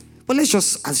believe. But let's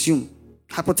just assume,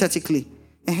 hypothetically.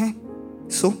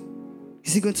 So,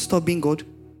 is he going to stop being God?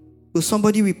 Will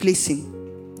somebody replace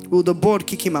him? Will the board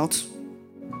kick him out?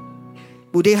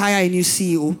 Will they hire a new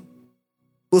CEO?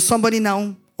 Will somebody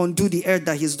now undo the earth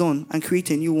that he's done and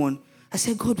create a new one? I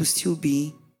said, God will still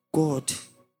be God.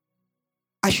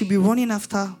 I should be running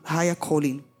after higher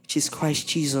calling, which is Christ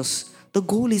Jesus. The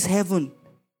goal is heaven.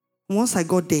 Once I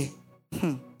got there,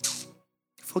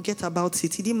 forget about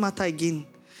it. It didn't matter again.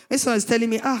 When someone is telling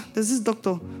me, there's this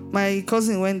doctor, my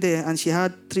cousin went there and she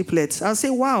had triplets. I'll say,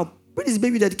 wow, where is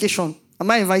baby dedication? Am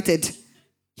I invited?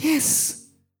 Yes.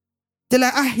 They're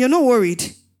like, you're not worried.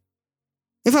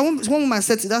 If one woman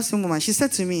said to that same woman, she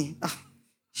said to me,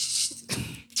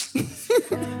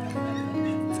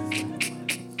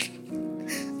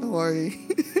 don't worry.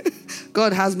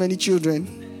 God has many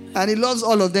children and he loves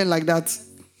all of them like that.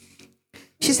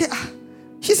 She said,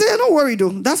 you're not worried though.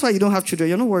 That's why you don't have children.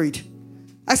 You're not worried.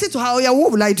 I said to her,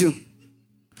 what will I do?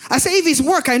 I said, if it's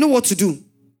work, I know what to do.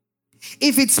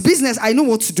 If it's business, I know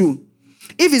what to do.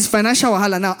 If it's financial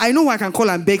wahala now, I know I can call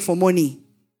and beg for money.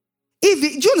 Do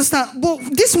you understand? But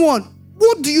this one,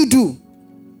 what do you do?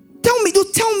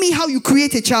 Tell me how you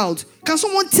create a child. Can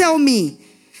someone tell me?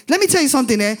 Let me tell you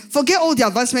something, Forget all the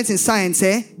advancements in science,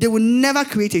 They will never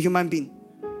create a human being.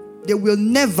 They will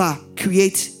never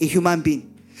create a human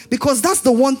being. Because that's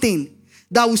the one thing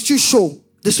that will still show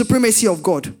the supremacy of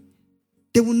God.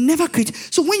 They will never create.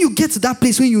 So when you get to that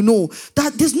place when you know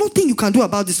that there's nothing you can do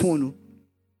about this one,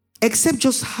 except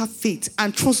just have faith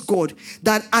and trust God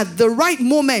that at the right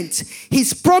moment,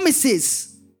 his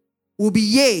promises will be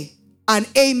yea and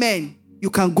amen.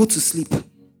 You can go to sleep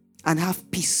and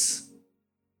have peace.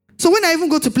 So when I even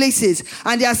go to places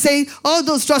and they are saying, all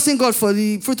those trusting God for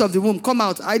the fruit of the womb, come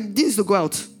out. I didn't to go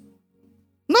out.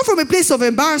 Not from a place of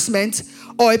embarrassment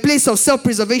or a place of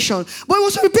self-preservation, but it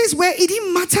was from a place where it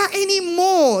didn't matter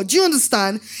anymore. Do you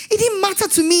understand? It didn't matter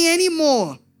to me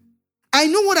anymore. I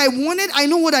know what I wanted, I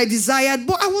know what I desired,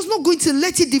 but I was not going to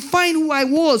let it define who I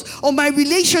was or my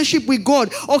relationship with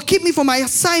God or keep me from my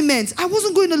assignments. I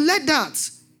wasn't going to let that.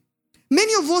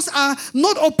 Many of us are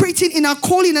not operating in our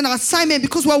calling and our assignment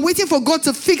because we're waiting for God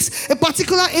to fix a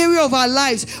particular area of our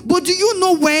lives. But do you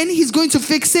know when he's going to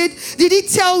fix it? Did he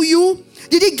tell you?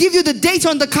 Did he give you the date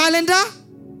on the calendar?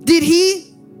 Did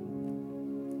he?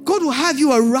 God will have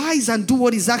you arise and do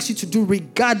what he's asked you to do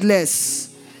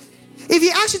regardless. If he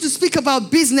asks you to speak about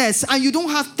business and you don't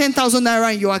have 10,000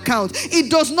 naira in your account,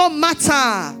 it does not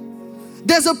matter.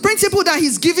 There's a principle that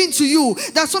he's giving to you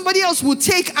that somebody else will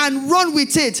take and run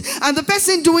with it. And the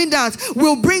person doing that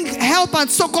will bring help and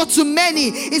succor to many.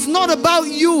 It's not about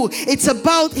you. It's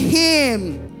about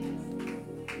him.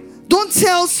 Don't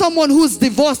tell someone who's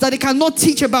divorced that they cannot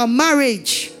teach about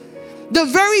marriage. The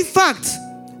very fact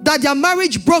that their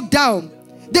marriage broke down,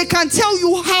 they can tell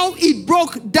you how it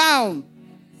broke down.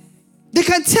 They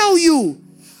can tell you.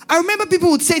 I remember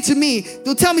people would say to me,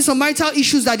 they'll tell me some marital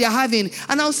issues that they're having,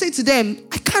 and I'll say to them,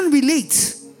 I can't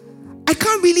relate. I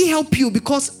can't really help you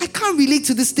because I can't relate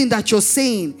to this thing that you're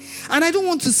saying. And I don't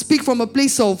want to speak from a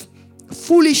place of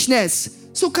foolishness.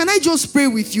 So can I just pray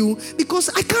with you? Because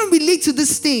I can't relate to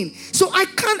this thing. So I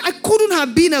couldn't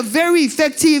have been a very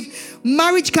effective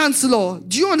marriage counselor.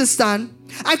 Do you understand?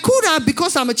 I could have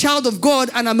because I'm a child of God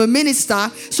and I'm a minister.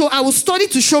 So I will study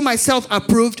to show myself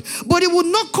approved. But it would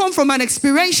not come from an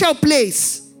experiential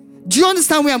place. Do you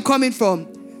understand where I'm coming from?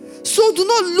 So do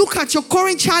not look at your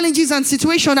current challenges and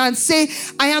situation and say,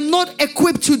 I am not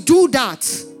equipped to do that.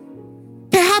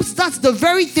 Perhaps that's the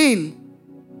very thing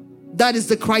that is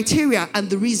the criteria and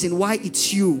the reason why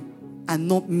it's you and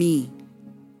not me.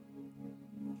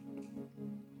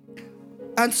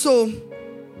 And so,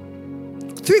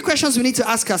 3 questions we need to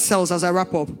ask ourselves as I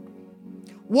wrap up.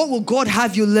 What will God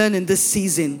have you learn in this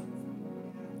season?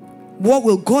 What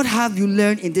will God have you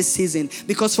learn in this season?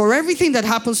 Because for everything that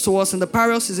happens to us in the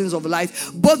parallel seasons of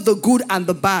life, both the good and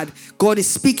the bad, God is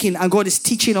speaking and God is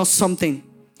teaching us something.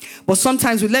 But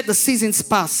sometimes we let the seasons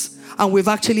pass and we've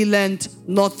actually learned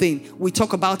nothing. We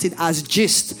talk about it as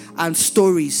gist and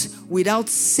stories without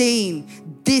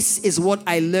saying, this is what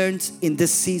I learned in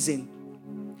this season.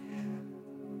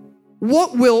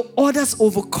 What will others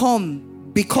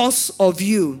overcome because of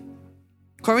you?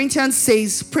 Corinthians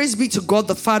says, praise be to God,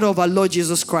 the Father of our Lord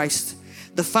Jesus Christ,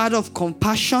 the Father of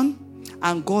compassion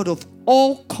and God of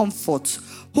all comfort,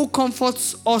 who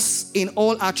comforts us in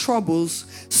all our troubles,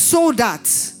 so that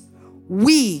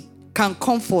we can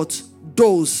comfort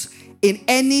those in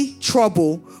any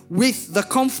trouble with the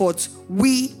comfort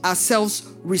we ourselves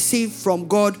receive from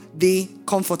God the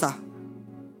Comforter.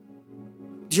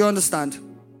 Do you understand?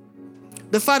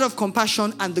 The Father of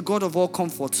compassion and the God of all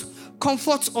comfort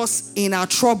comforts us in our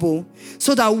trouble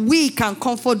so that we can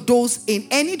comfort those in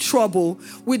any trouble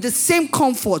with the same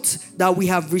comfort that we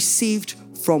have received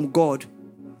from God.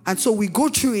 And so we go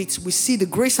through it, we see the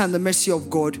grace and the mercy of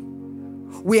God,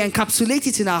 we encapsulate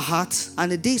it in our hearts,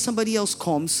 and the day somebody else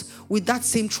comes with that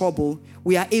same trouble,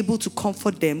 we are able to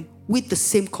comfort them with the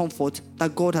same comfort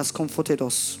that God has comforted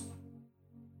us.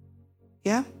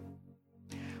 Yeah?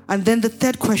 And then the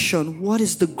third question, what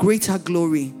is the greater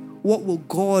glory? What will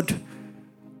God,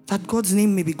 that God's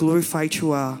name may be glorified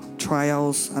through our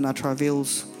trials and our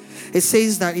travails. It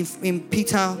says that in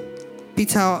Peter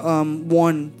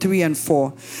 1, 3 and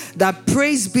 4, that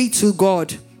praise be to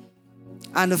God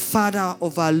and the Father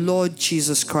of our Lord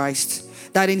Jesus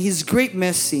Christ, that in his great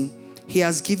mercy, he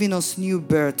has given us new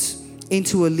birth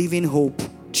into a living hope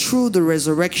through the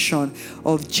resurrection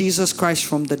of Jesus Christ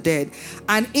from the dead,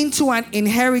 and into an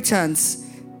inheritance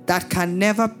that can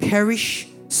never perish,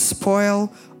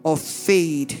 spoil, or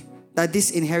fade, that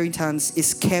this inheritance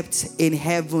is kept in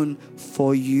heaven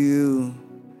for you.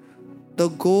 The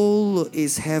goal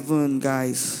is heaven,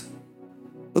 guys.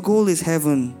 The goal is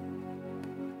heaven.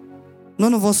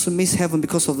 None of us will miss heaven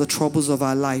because of the troubles of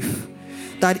our life.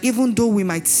 That even though we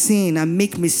might sin and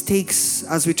make mistakes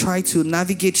as we try to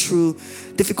navigate through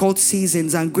difficult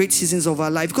seasons and great seasons of our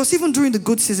life, because even during the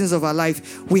good seasons of our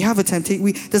life, we have a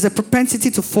temptation. There's a propensity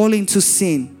to fall into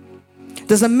sin.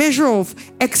 There's a measure of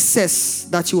excess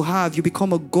that you have. You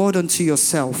become a god unto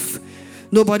yourself.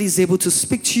 Nobody's able to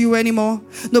speak to you anymore.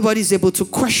 Nobody's able to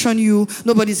question you.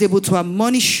 Nobody's able to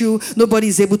admonish you.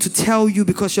 Nobody's able to tell you,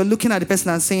 because you're looking at the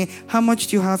person and saying, how much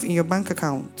do you have in your bank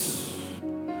account?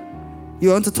 You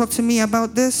want to talk to me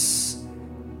about this?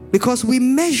 Because we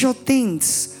measure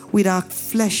things with our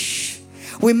flesh.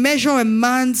 We measure a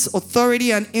man's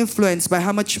authority and influence by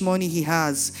how much money he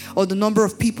has, or the number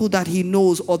of people that he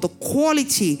knows, or the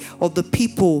quality of the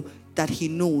people that he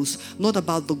knows, not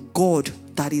about the God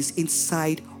that is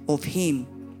inside of him.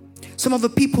 Some of the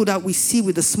people that we see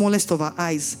with the smallest of our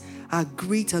eyes are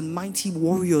great and mighty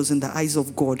warriors in the eyes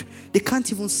of God. They can't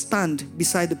even stand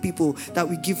beside the people that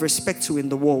we give respect to in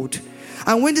the world.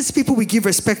 And when these people we give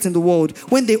respect in the world,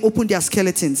 when they open their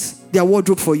skeletons, their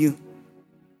wardrobe for you,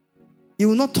 you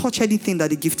will not touch anything that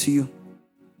they give to you.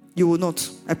 You will not,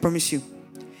 I promise you.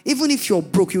 Even if you're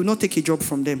broke, you will not take a job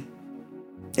from them.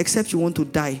 Except you want to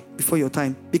die before your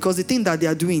time. Because the thing that they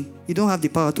are doing, you don't have the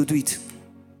power to do it.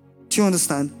 Do you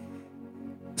understand?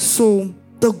 So,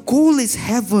 the goal is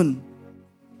heaven.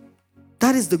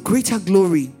 That is the greater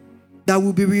glory, that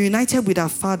will be reunited with our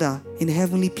Father in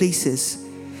heavenly places,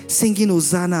 singing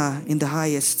Hosanna in the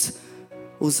highest.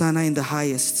 Hosanna in the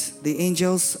highest. The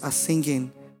angels are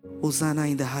singing Hosanna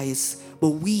in the highest. But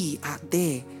we are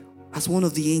there as one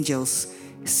of the angels,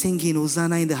 singing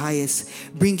Hosanna in the highest,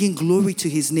 bringing glory to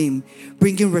his name,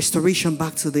 bringing restoration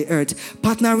back to the earth,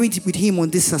 partnering with him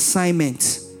on this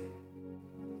assignment.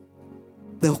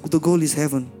 The goal is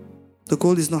heaven. The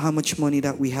goal is not how much money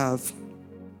that we have.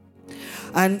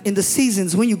 And in the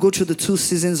seasons, when you go through the two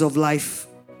seasons of life,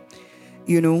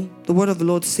 you know, the word of the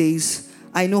Lord says,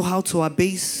 I know how to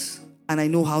abase and I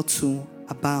know how to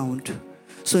abound.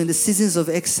 So in the seasons of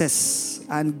excess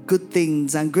and good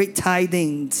things and great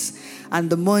tidings and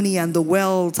the money and the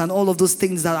wealth and all of those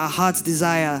things that our hearts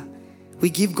desire,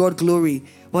 we give God glory.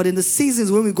 But in the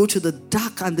seasons when we go to the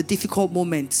dark and the difficult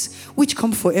moments, which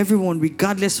come for everyone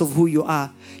regardless of who you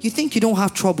are, you think you don't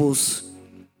have troubles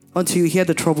until you hear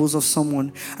the troubles of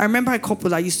someone. I remember a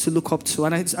couple I used to look up to,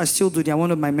 and I still do. They are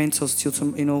one of my mentors still,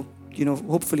 to,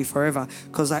 hopefully forever,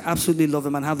 because I absolutely love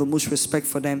them and have the most respect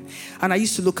for them. And I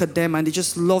used to look at them and they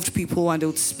just loved people, and they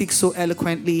would speak so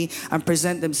eloquently and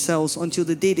present themselves, until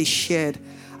the day they shared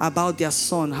about their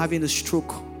son having a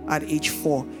stroke at age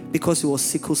 4 because it was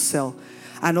sickle cell.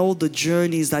 And all the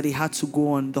journeys that they had to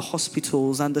go on, the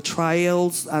hospitals and the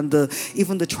trials and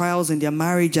even the trials in their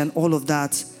marriage and all of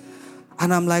that.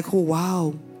 And I'm like, oh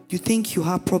wow, you think you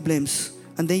have problems,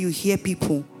 and then you hear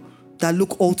people that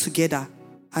look all together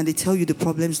and they tell you the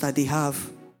problems that they have,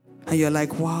 and you're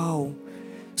like, wow.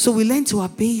 So we learn to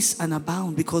abase and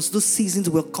abound because those seasons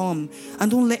will come. And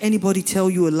don't let anybody tell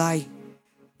you a lie.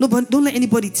 No, but don't let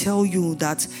anybody tell you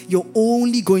that you're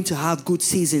only going to have good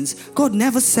seasons. God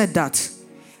never said that.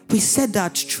 We said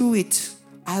that through it,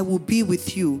 I will be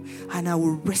with you and I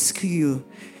will rescue you.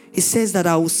 He says that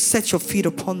I will set your feet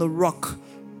upon the rock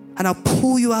and I'll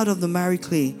pull you out of the miry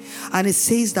clay. And it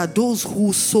says that those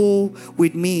who sow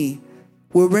with me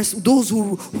will rest. Those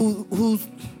who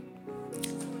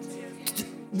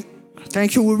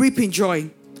thank you, will reap in joy.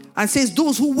 And says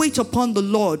those who wait upon the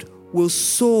Lord will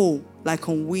soar like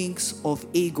on wings of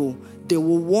eagle. They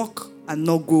will walk and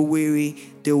not grow weary.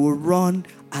 They will run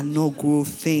and not grow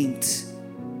faint.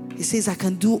 He says, I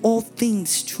can do all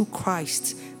things through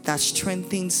Christ that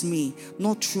strengthens me,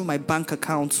 not through my bank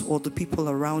account or the people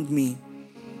around me.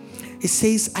 It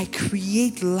says, I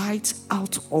create light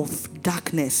out of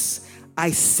darkness.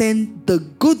 I send the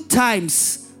good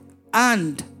times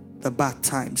and the bad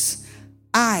times.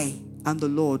 I am the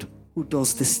Lord who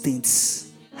does these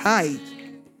things. Hi.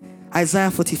 Isaiah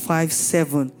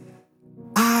 45:7.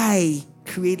 I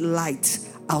create light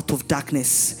out of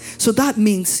darkness. So that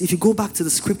means, if you go back to the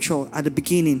scripture at the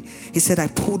beginning, he said, I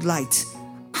pulled light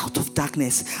out of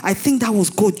darkness. I think that was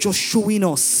God just showing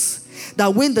us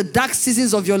that when the dark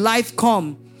seasons of your life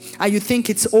come and you think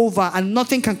it's over and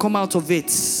nothing can come out of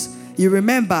it, you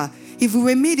remember, if we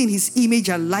were made in his image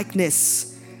and likeness,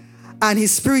 and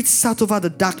his spirit sat over the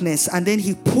darkness, and then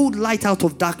he pulled light out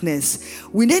of darkness,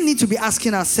 we then need to be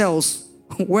asking ourselves,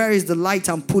 where is the light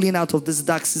I'm pulling out of this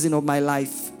dark season of my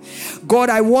life?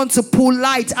 God, I want to pull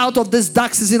light out of this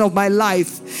dark season of my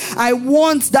life. I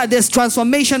want that there's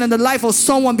transformation in the life of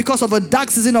someone because of a dark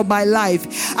season of my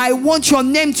life. I want your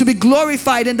name to be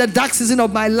glorified in the dark season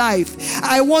of my life.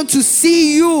 I want to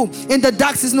see you in the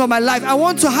dark season of my life. I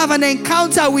want to have an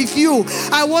encounter with you.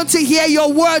 I want to hear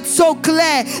your word so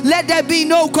clear. Let there be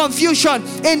no confusion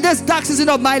in this dark season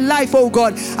of my life, oh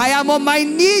God. I am on my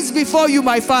knees before you,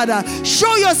 my Father.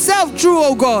 Show yourself true,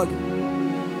 oh God.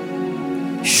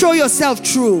 Show yourself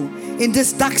true in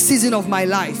this dark season of my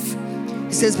life.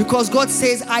 He says, because God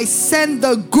says, I send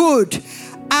the good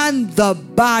and the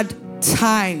bad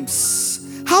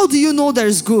times. How do you know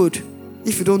there's good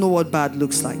if you don't know what bad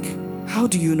looks like? How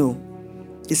do you know?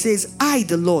 He says, I,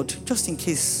 the Lord, just in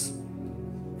case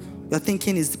you're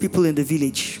thinking it's the people in the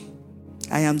village,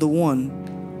 I am the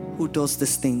one who does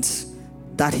these things,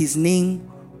 that his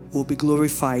name will be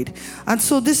glorified. And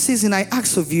so this season, I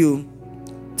ask of you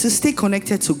to stay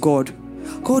connected to God.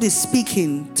 God is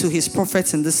speaking to his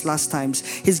prophets in these last times.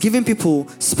 He's giving people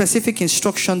specific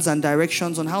instructions and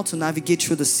directions on how to navigate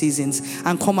through the seasons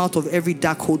and come out of every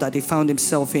dark hole that they found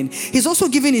himself in. He's also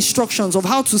giving instructions of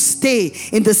how to stay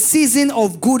in the season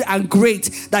of good and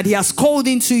great that he has called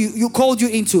you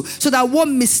into, so that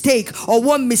one mistake or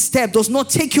one misstep does not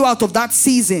take you out of that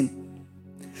season.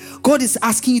 God is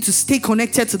asking you to stay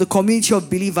connected to the community of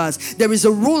believers. There is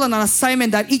a role and an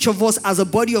assignment that each of us as a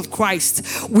body of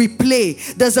Christ, we play.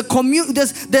 There's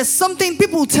something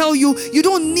people tell you, you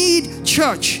don't need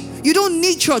church. You don't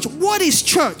need church. What is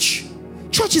church?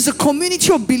 Church is a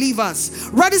community of believers.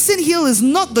 Radisson Hill is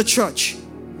not the church.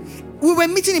 We were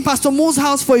meeting in Pastor Mo's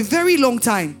house for a very long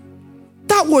time.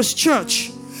 That was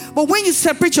church. But when you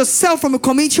separate yourself from a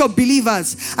community of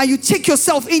believers and you take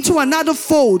yourself into another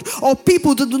fold of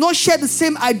people that do not share the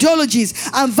same ideologies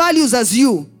and values as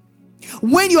you,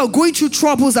 when you are going through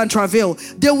troubles and travail,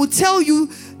 they will tell you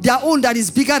their own that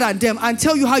is bigger than them and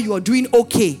tell you how you are doing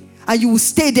okay, and you will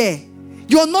stay there.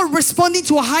 You are not responding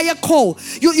to a higher call.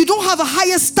 You don't have a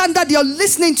higher standard they are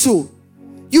listening to.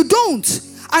 You don't.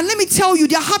 And let me tell you,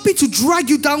 they are happy to drag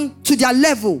you down to their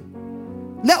level.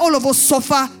 Let all of us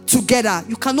suffer together.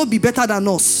 You cannot be better than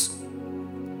us.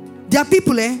 There are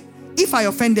people, if I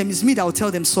offend them, it's me that will tell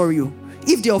them sorry.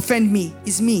 If they offend me,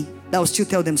 it's me that will still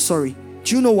tell them sorry.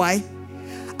 Do you know why?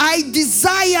 I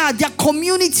desire their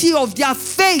community of their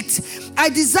faith. I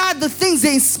desire the things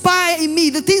they inspire in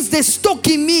me, the things they stoke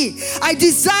in me. I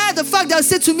desire the fact that they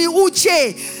say to me,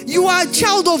 Uche, you are a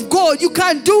child of God. You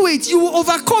can do it. You will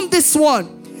overcome this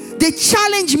one. They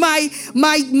challenge my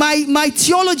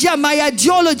theology and my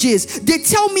ideologies. They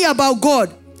tell me about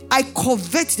God. I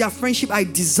covet their friendship. I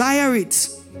desire it.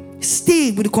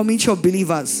 Stay with the community of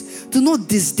believers. Do not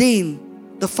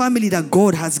disdain the family that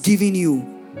God has given you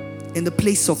in the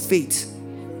place of faith.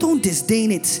 Don't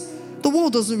disdain it. The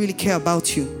world doesn't really care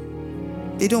about you.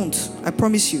 They don't. I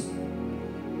promise you.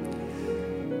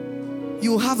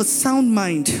 You will have a sound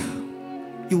mind.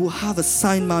 You will have a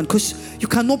sound mind, because you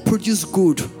cannot produce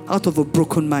good out of a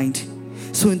broken mind.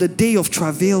 So in the day of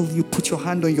travail, you put your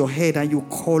hand on your head and you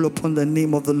call upon the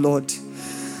name of the Lord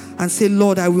and say,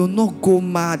 Lord, I will not go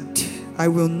mad I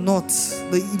will not.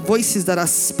 The voices that are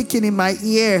speaking in my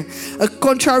ear a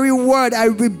contrary word, I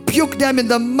rebuke them in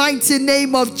the mighty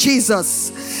name of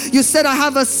Jesus. You said I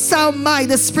have a sound mind.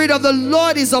 The Spirit of the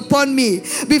Lord is upon me.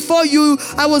 Before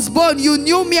I was born, you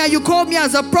knew me and you called me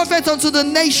as a prophet unto the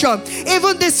nation.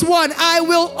 Even this one, I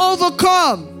will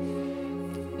overcome.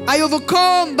 I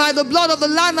overcome by the blood of the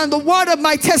Lamb and the word of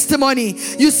my testimony.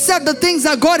 You said the things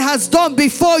that God has done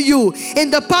before you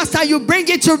in the past, and you bring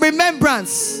it to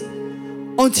remembrance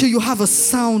until you have a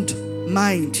sound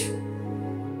mind.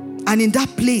 And in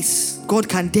that place, God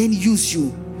can then use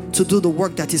you to do the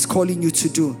work that He's calling you to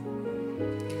do.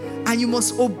 And you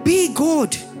must obey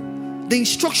God. The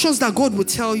instructions that God will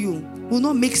tell you will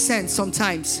not make sense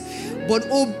sometimes, but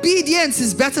obedience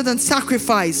is better than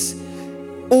sacrifice.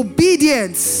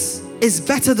 Obedience is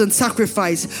better than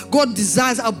sacrifice. God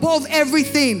desires above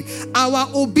everything our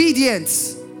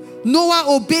obedience.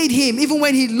 Noah obeyed Him even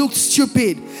when he looked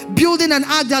stupid, building an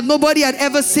ark that nobody had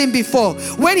ever seen before.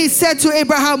 When He said to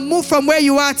Abraham, move from where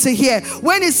you are to here.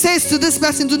 When He says to this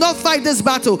person, do not fight this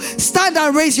battle, stand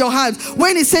and raise your hands.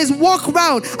 When He says walk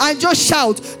around and just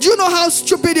shout, do you know how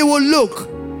stupid it will look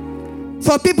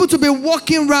for people to be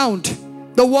walking around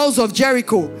the walls of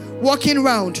Jericho, walking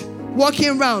around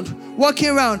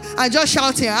and just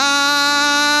shouting,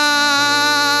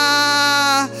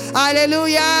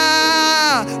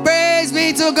 hallelujah, praise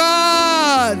be to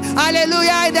God,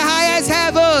 hallelujah in the highest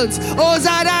heavens,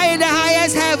 Hosanna in the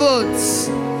highest heavens.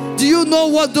 Do you know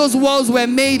what those walls were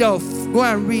made of? Go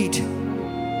and read.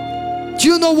 Do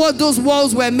you know what those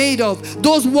walls were made of?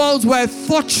 Those walls were a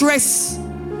fortress.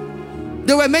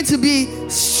 They were meant to be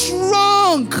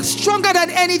strong, stronger than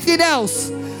anything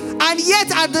else. And yet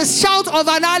at the shout of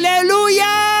an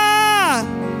hallelujah,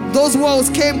 those walls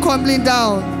came crumbling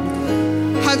down.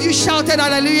 Have you shouted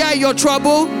hallelujah in your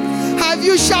trouble? Have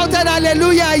you shouted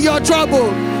hallelujah in your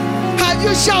trouble? Have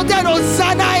you shouted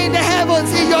Hosanna in the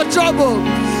heavens in your trouble?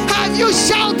 Have you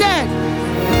shouted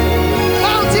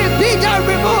mountain be thou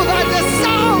removed at the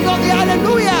sound of the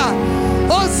hallelujah?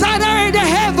 Hosanna in the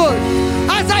heavens.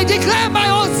 As I declare my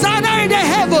Hosanna in the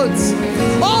heavens,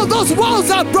 all those walls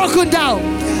are broken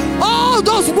down. All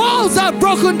those walls are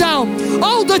broken down.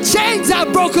 All the chains are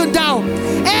broken down.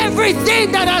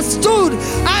 Everything that has stood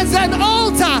as an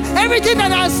altar, everything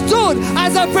that has stood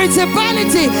as a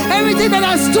principality, everything that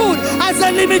has stood as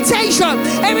a limitation,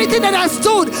 everything that has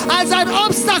stood as an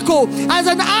obstacle, as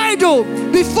an idol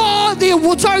before the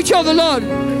authority of the Lord.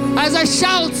 As I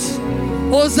shout,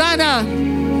 Hosanna,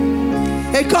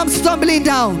 it comes stumbling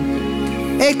down.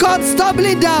 It comes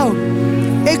stumbling down.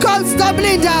 It comes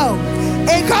stumbling down.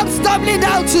 It comes stumbling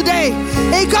down today.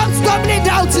 It comes stumbling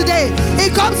down today.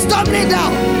 It comes stumbling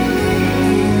down.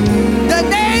 The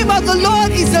name of the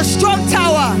Lord is a strong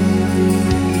tower.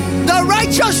 The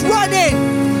righteous run in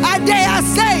and they are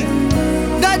saved.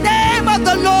 The name of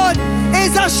the Lord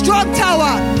is a strong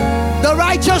tower. The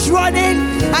righteous run in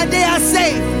and they are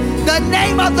saved. The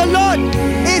name of the Lord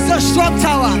is a strong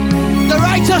tower. The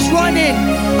righteous run in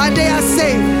and they are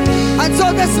saved. And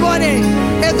so this morning,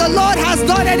 if the Lord has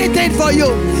done anything for you,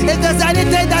 if there's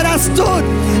anything that has stood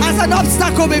as an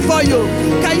obstacle before you,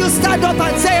 can you stand up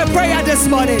and say a prayer this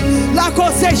morning?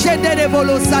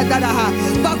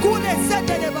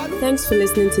 Thanks for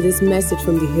listening to this message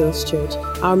from the Hills Church.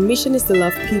 Our mission is to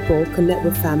love people, connect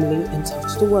with family, and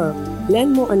touch the world.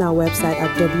 Learn more on our website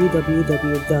at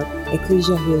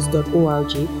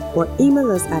www.ecclesiahills.org or email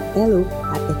us at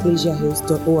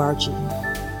hello@ecclesiahills.org.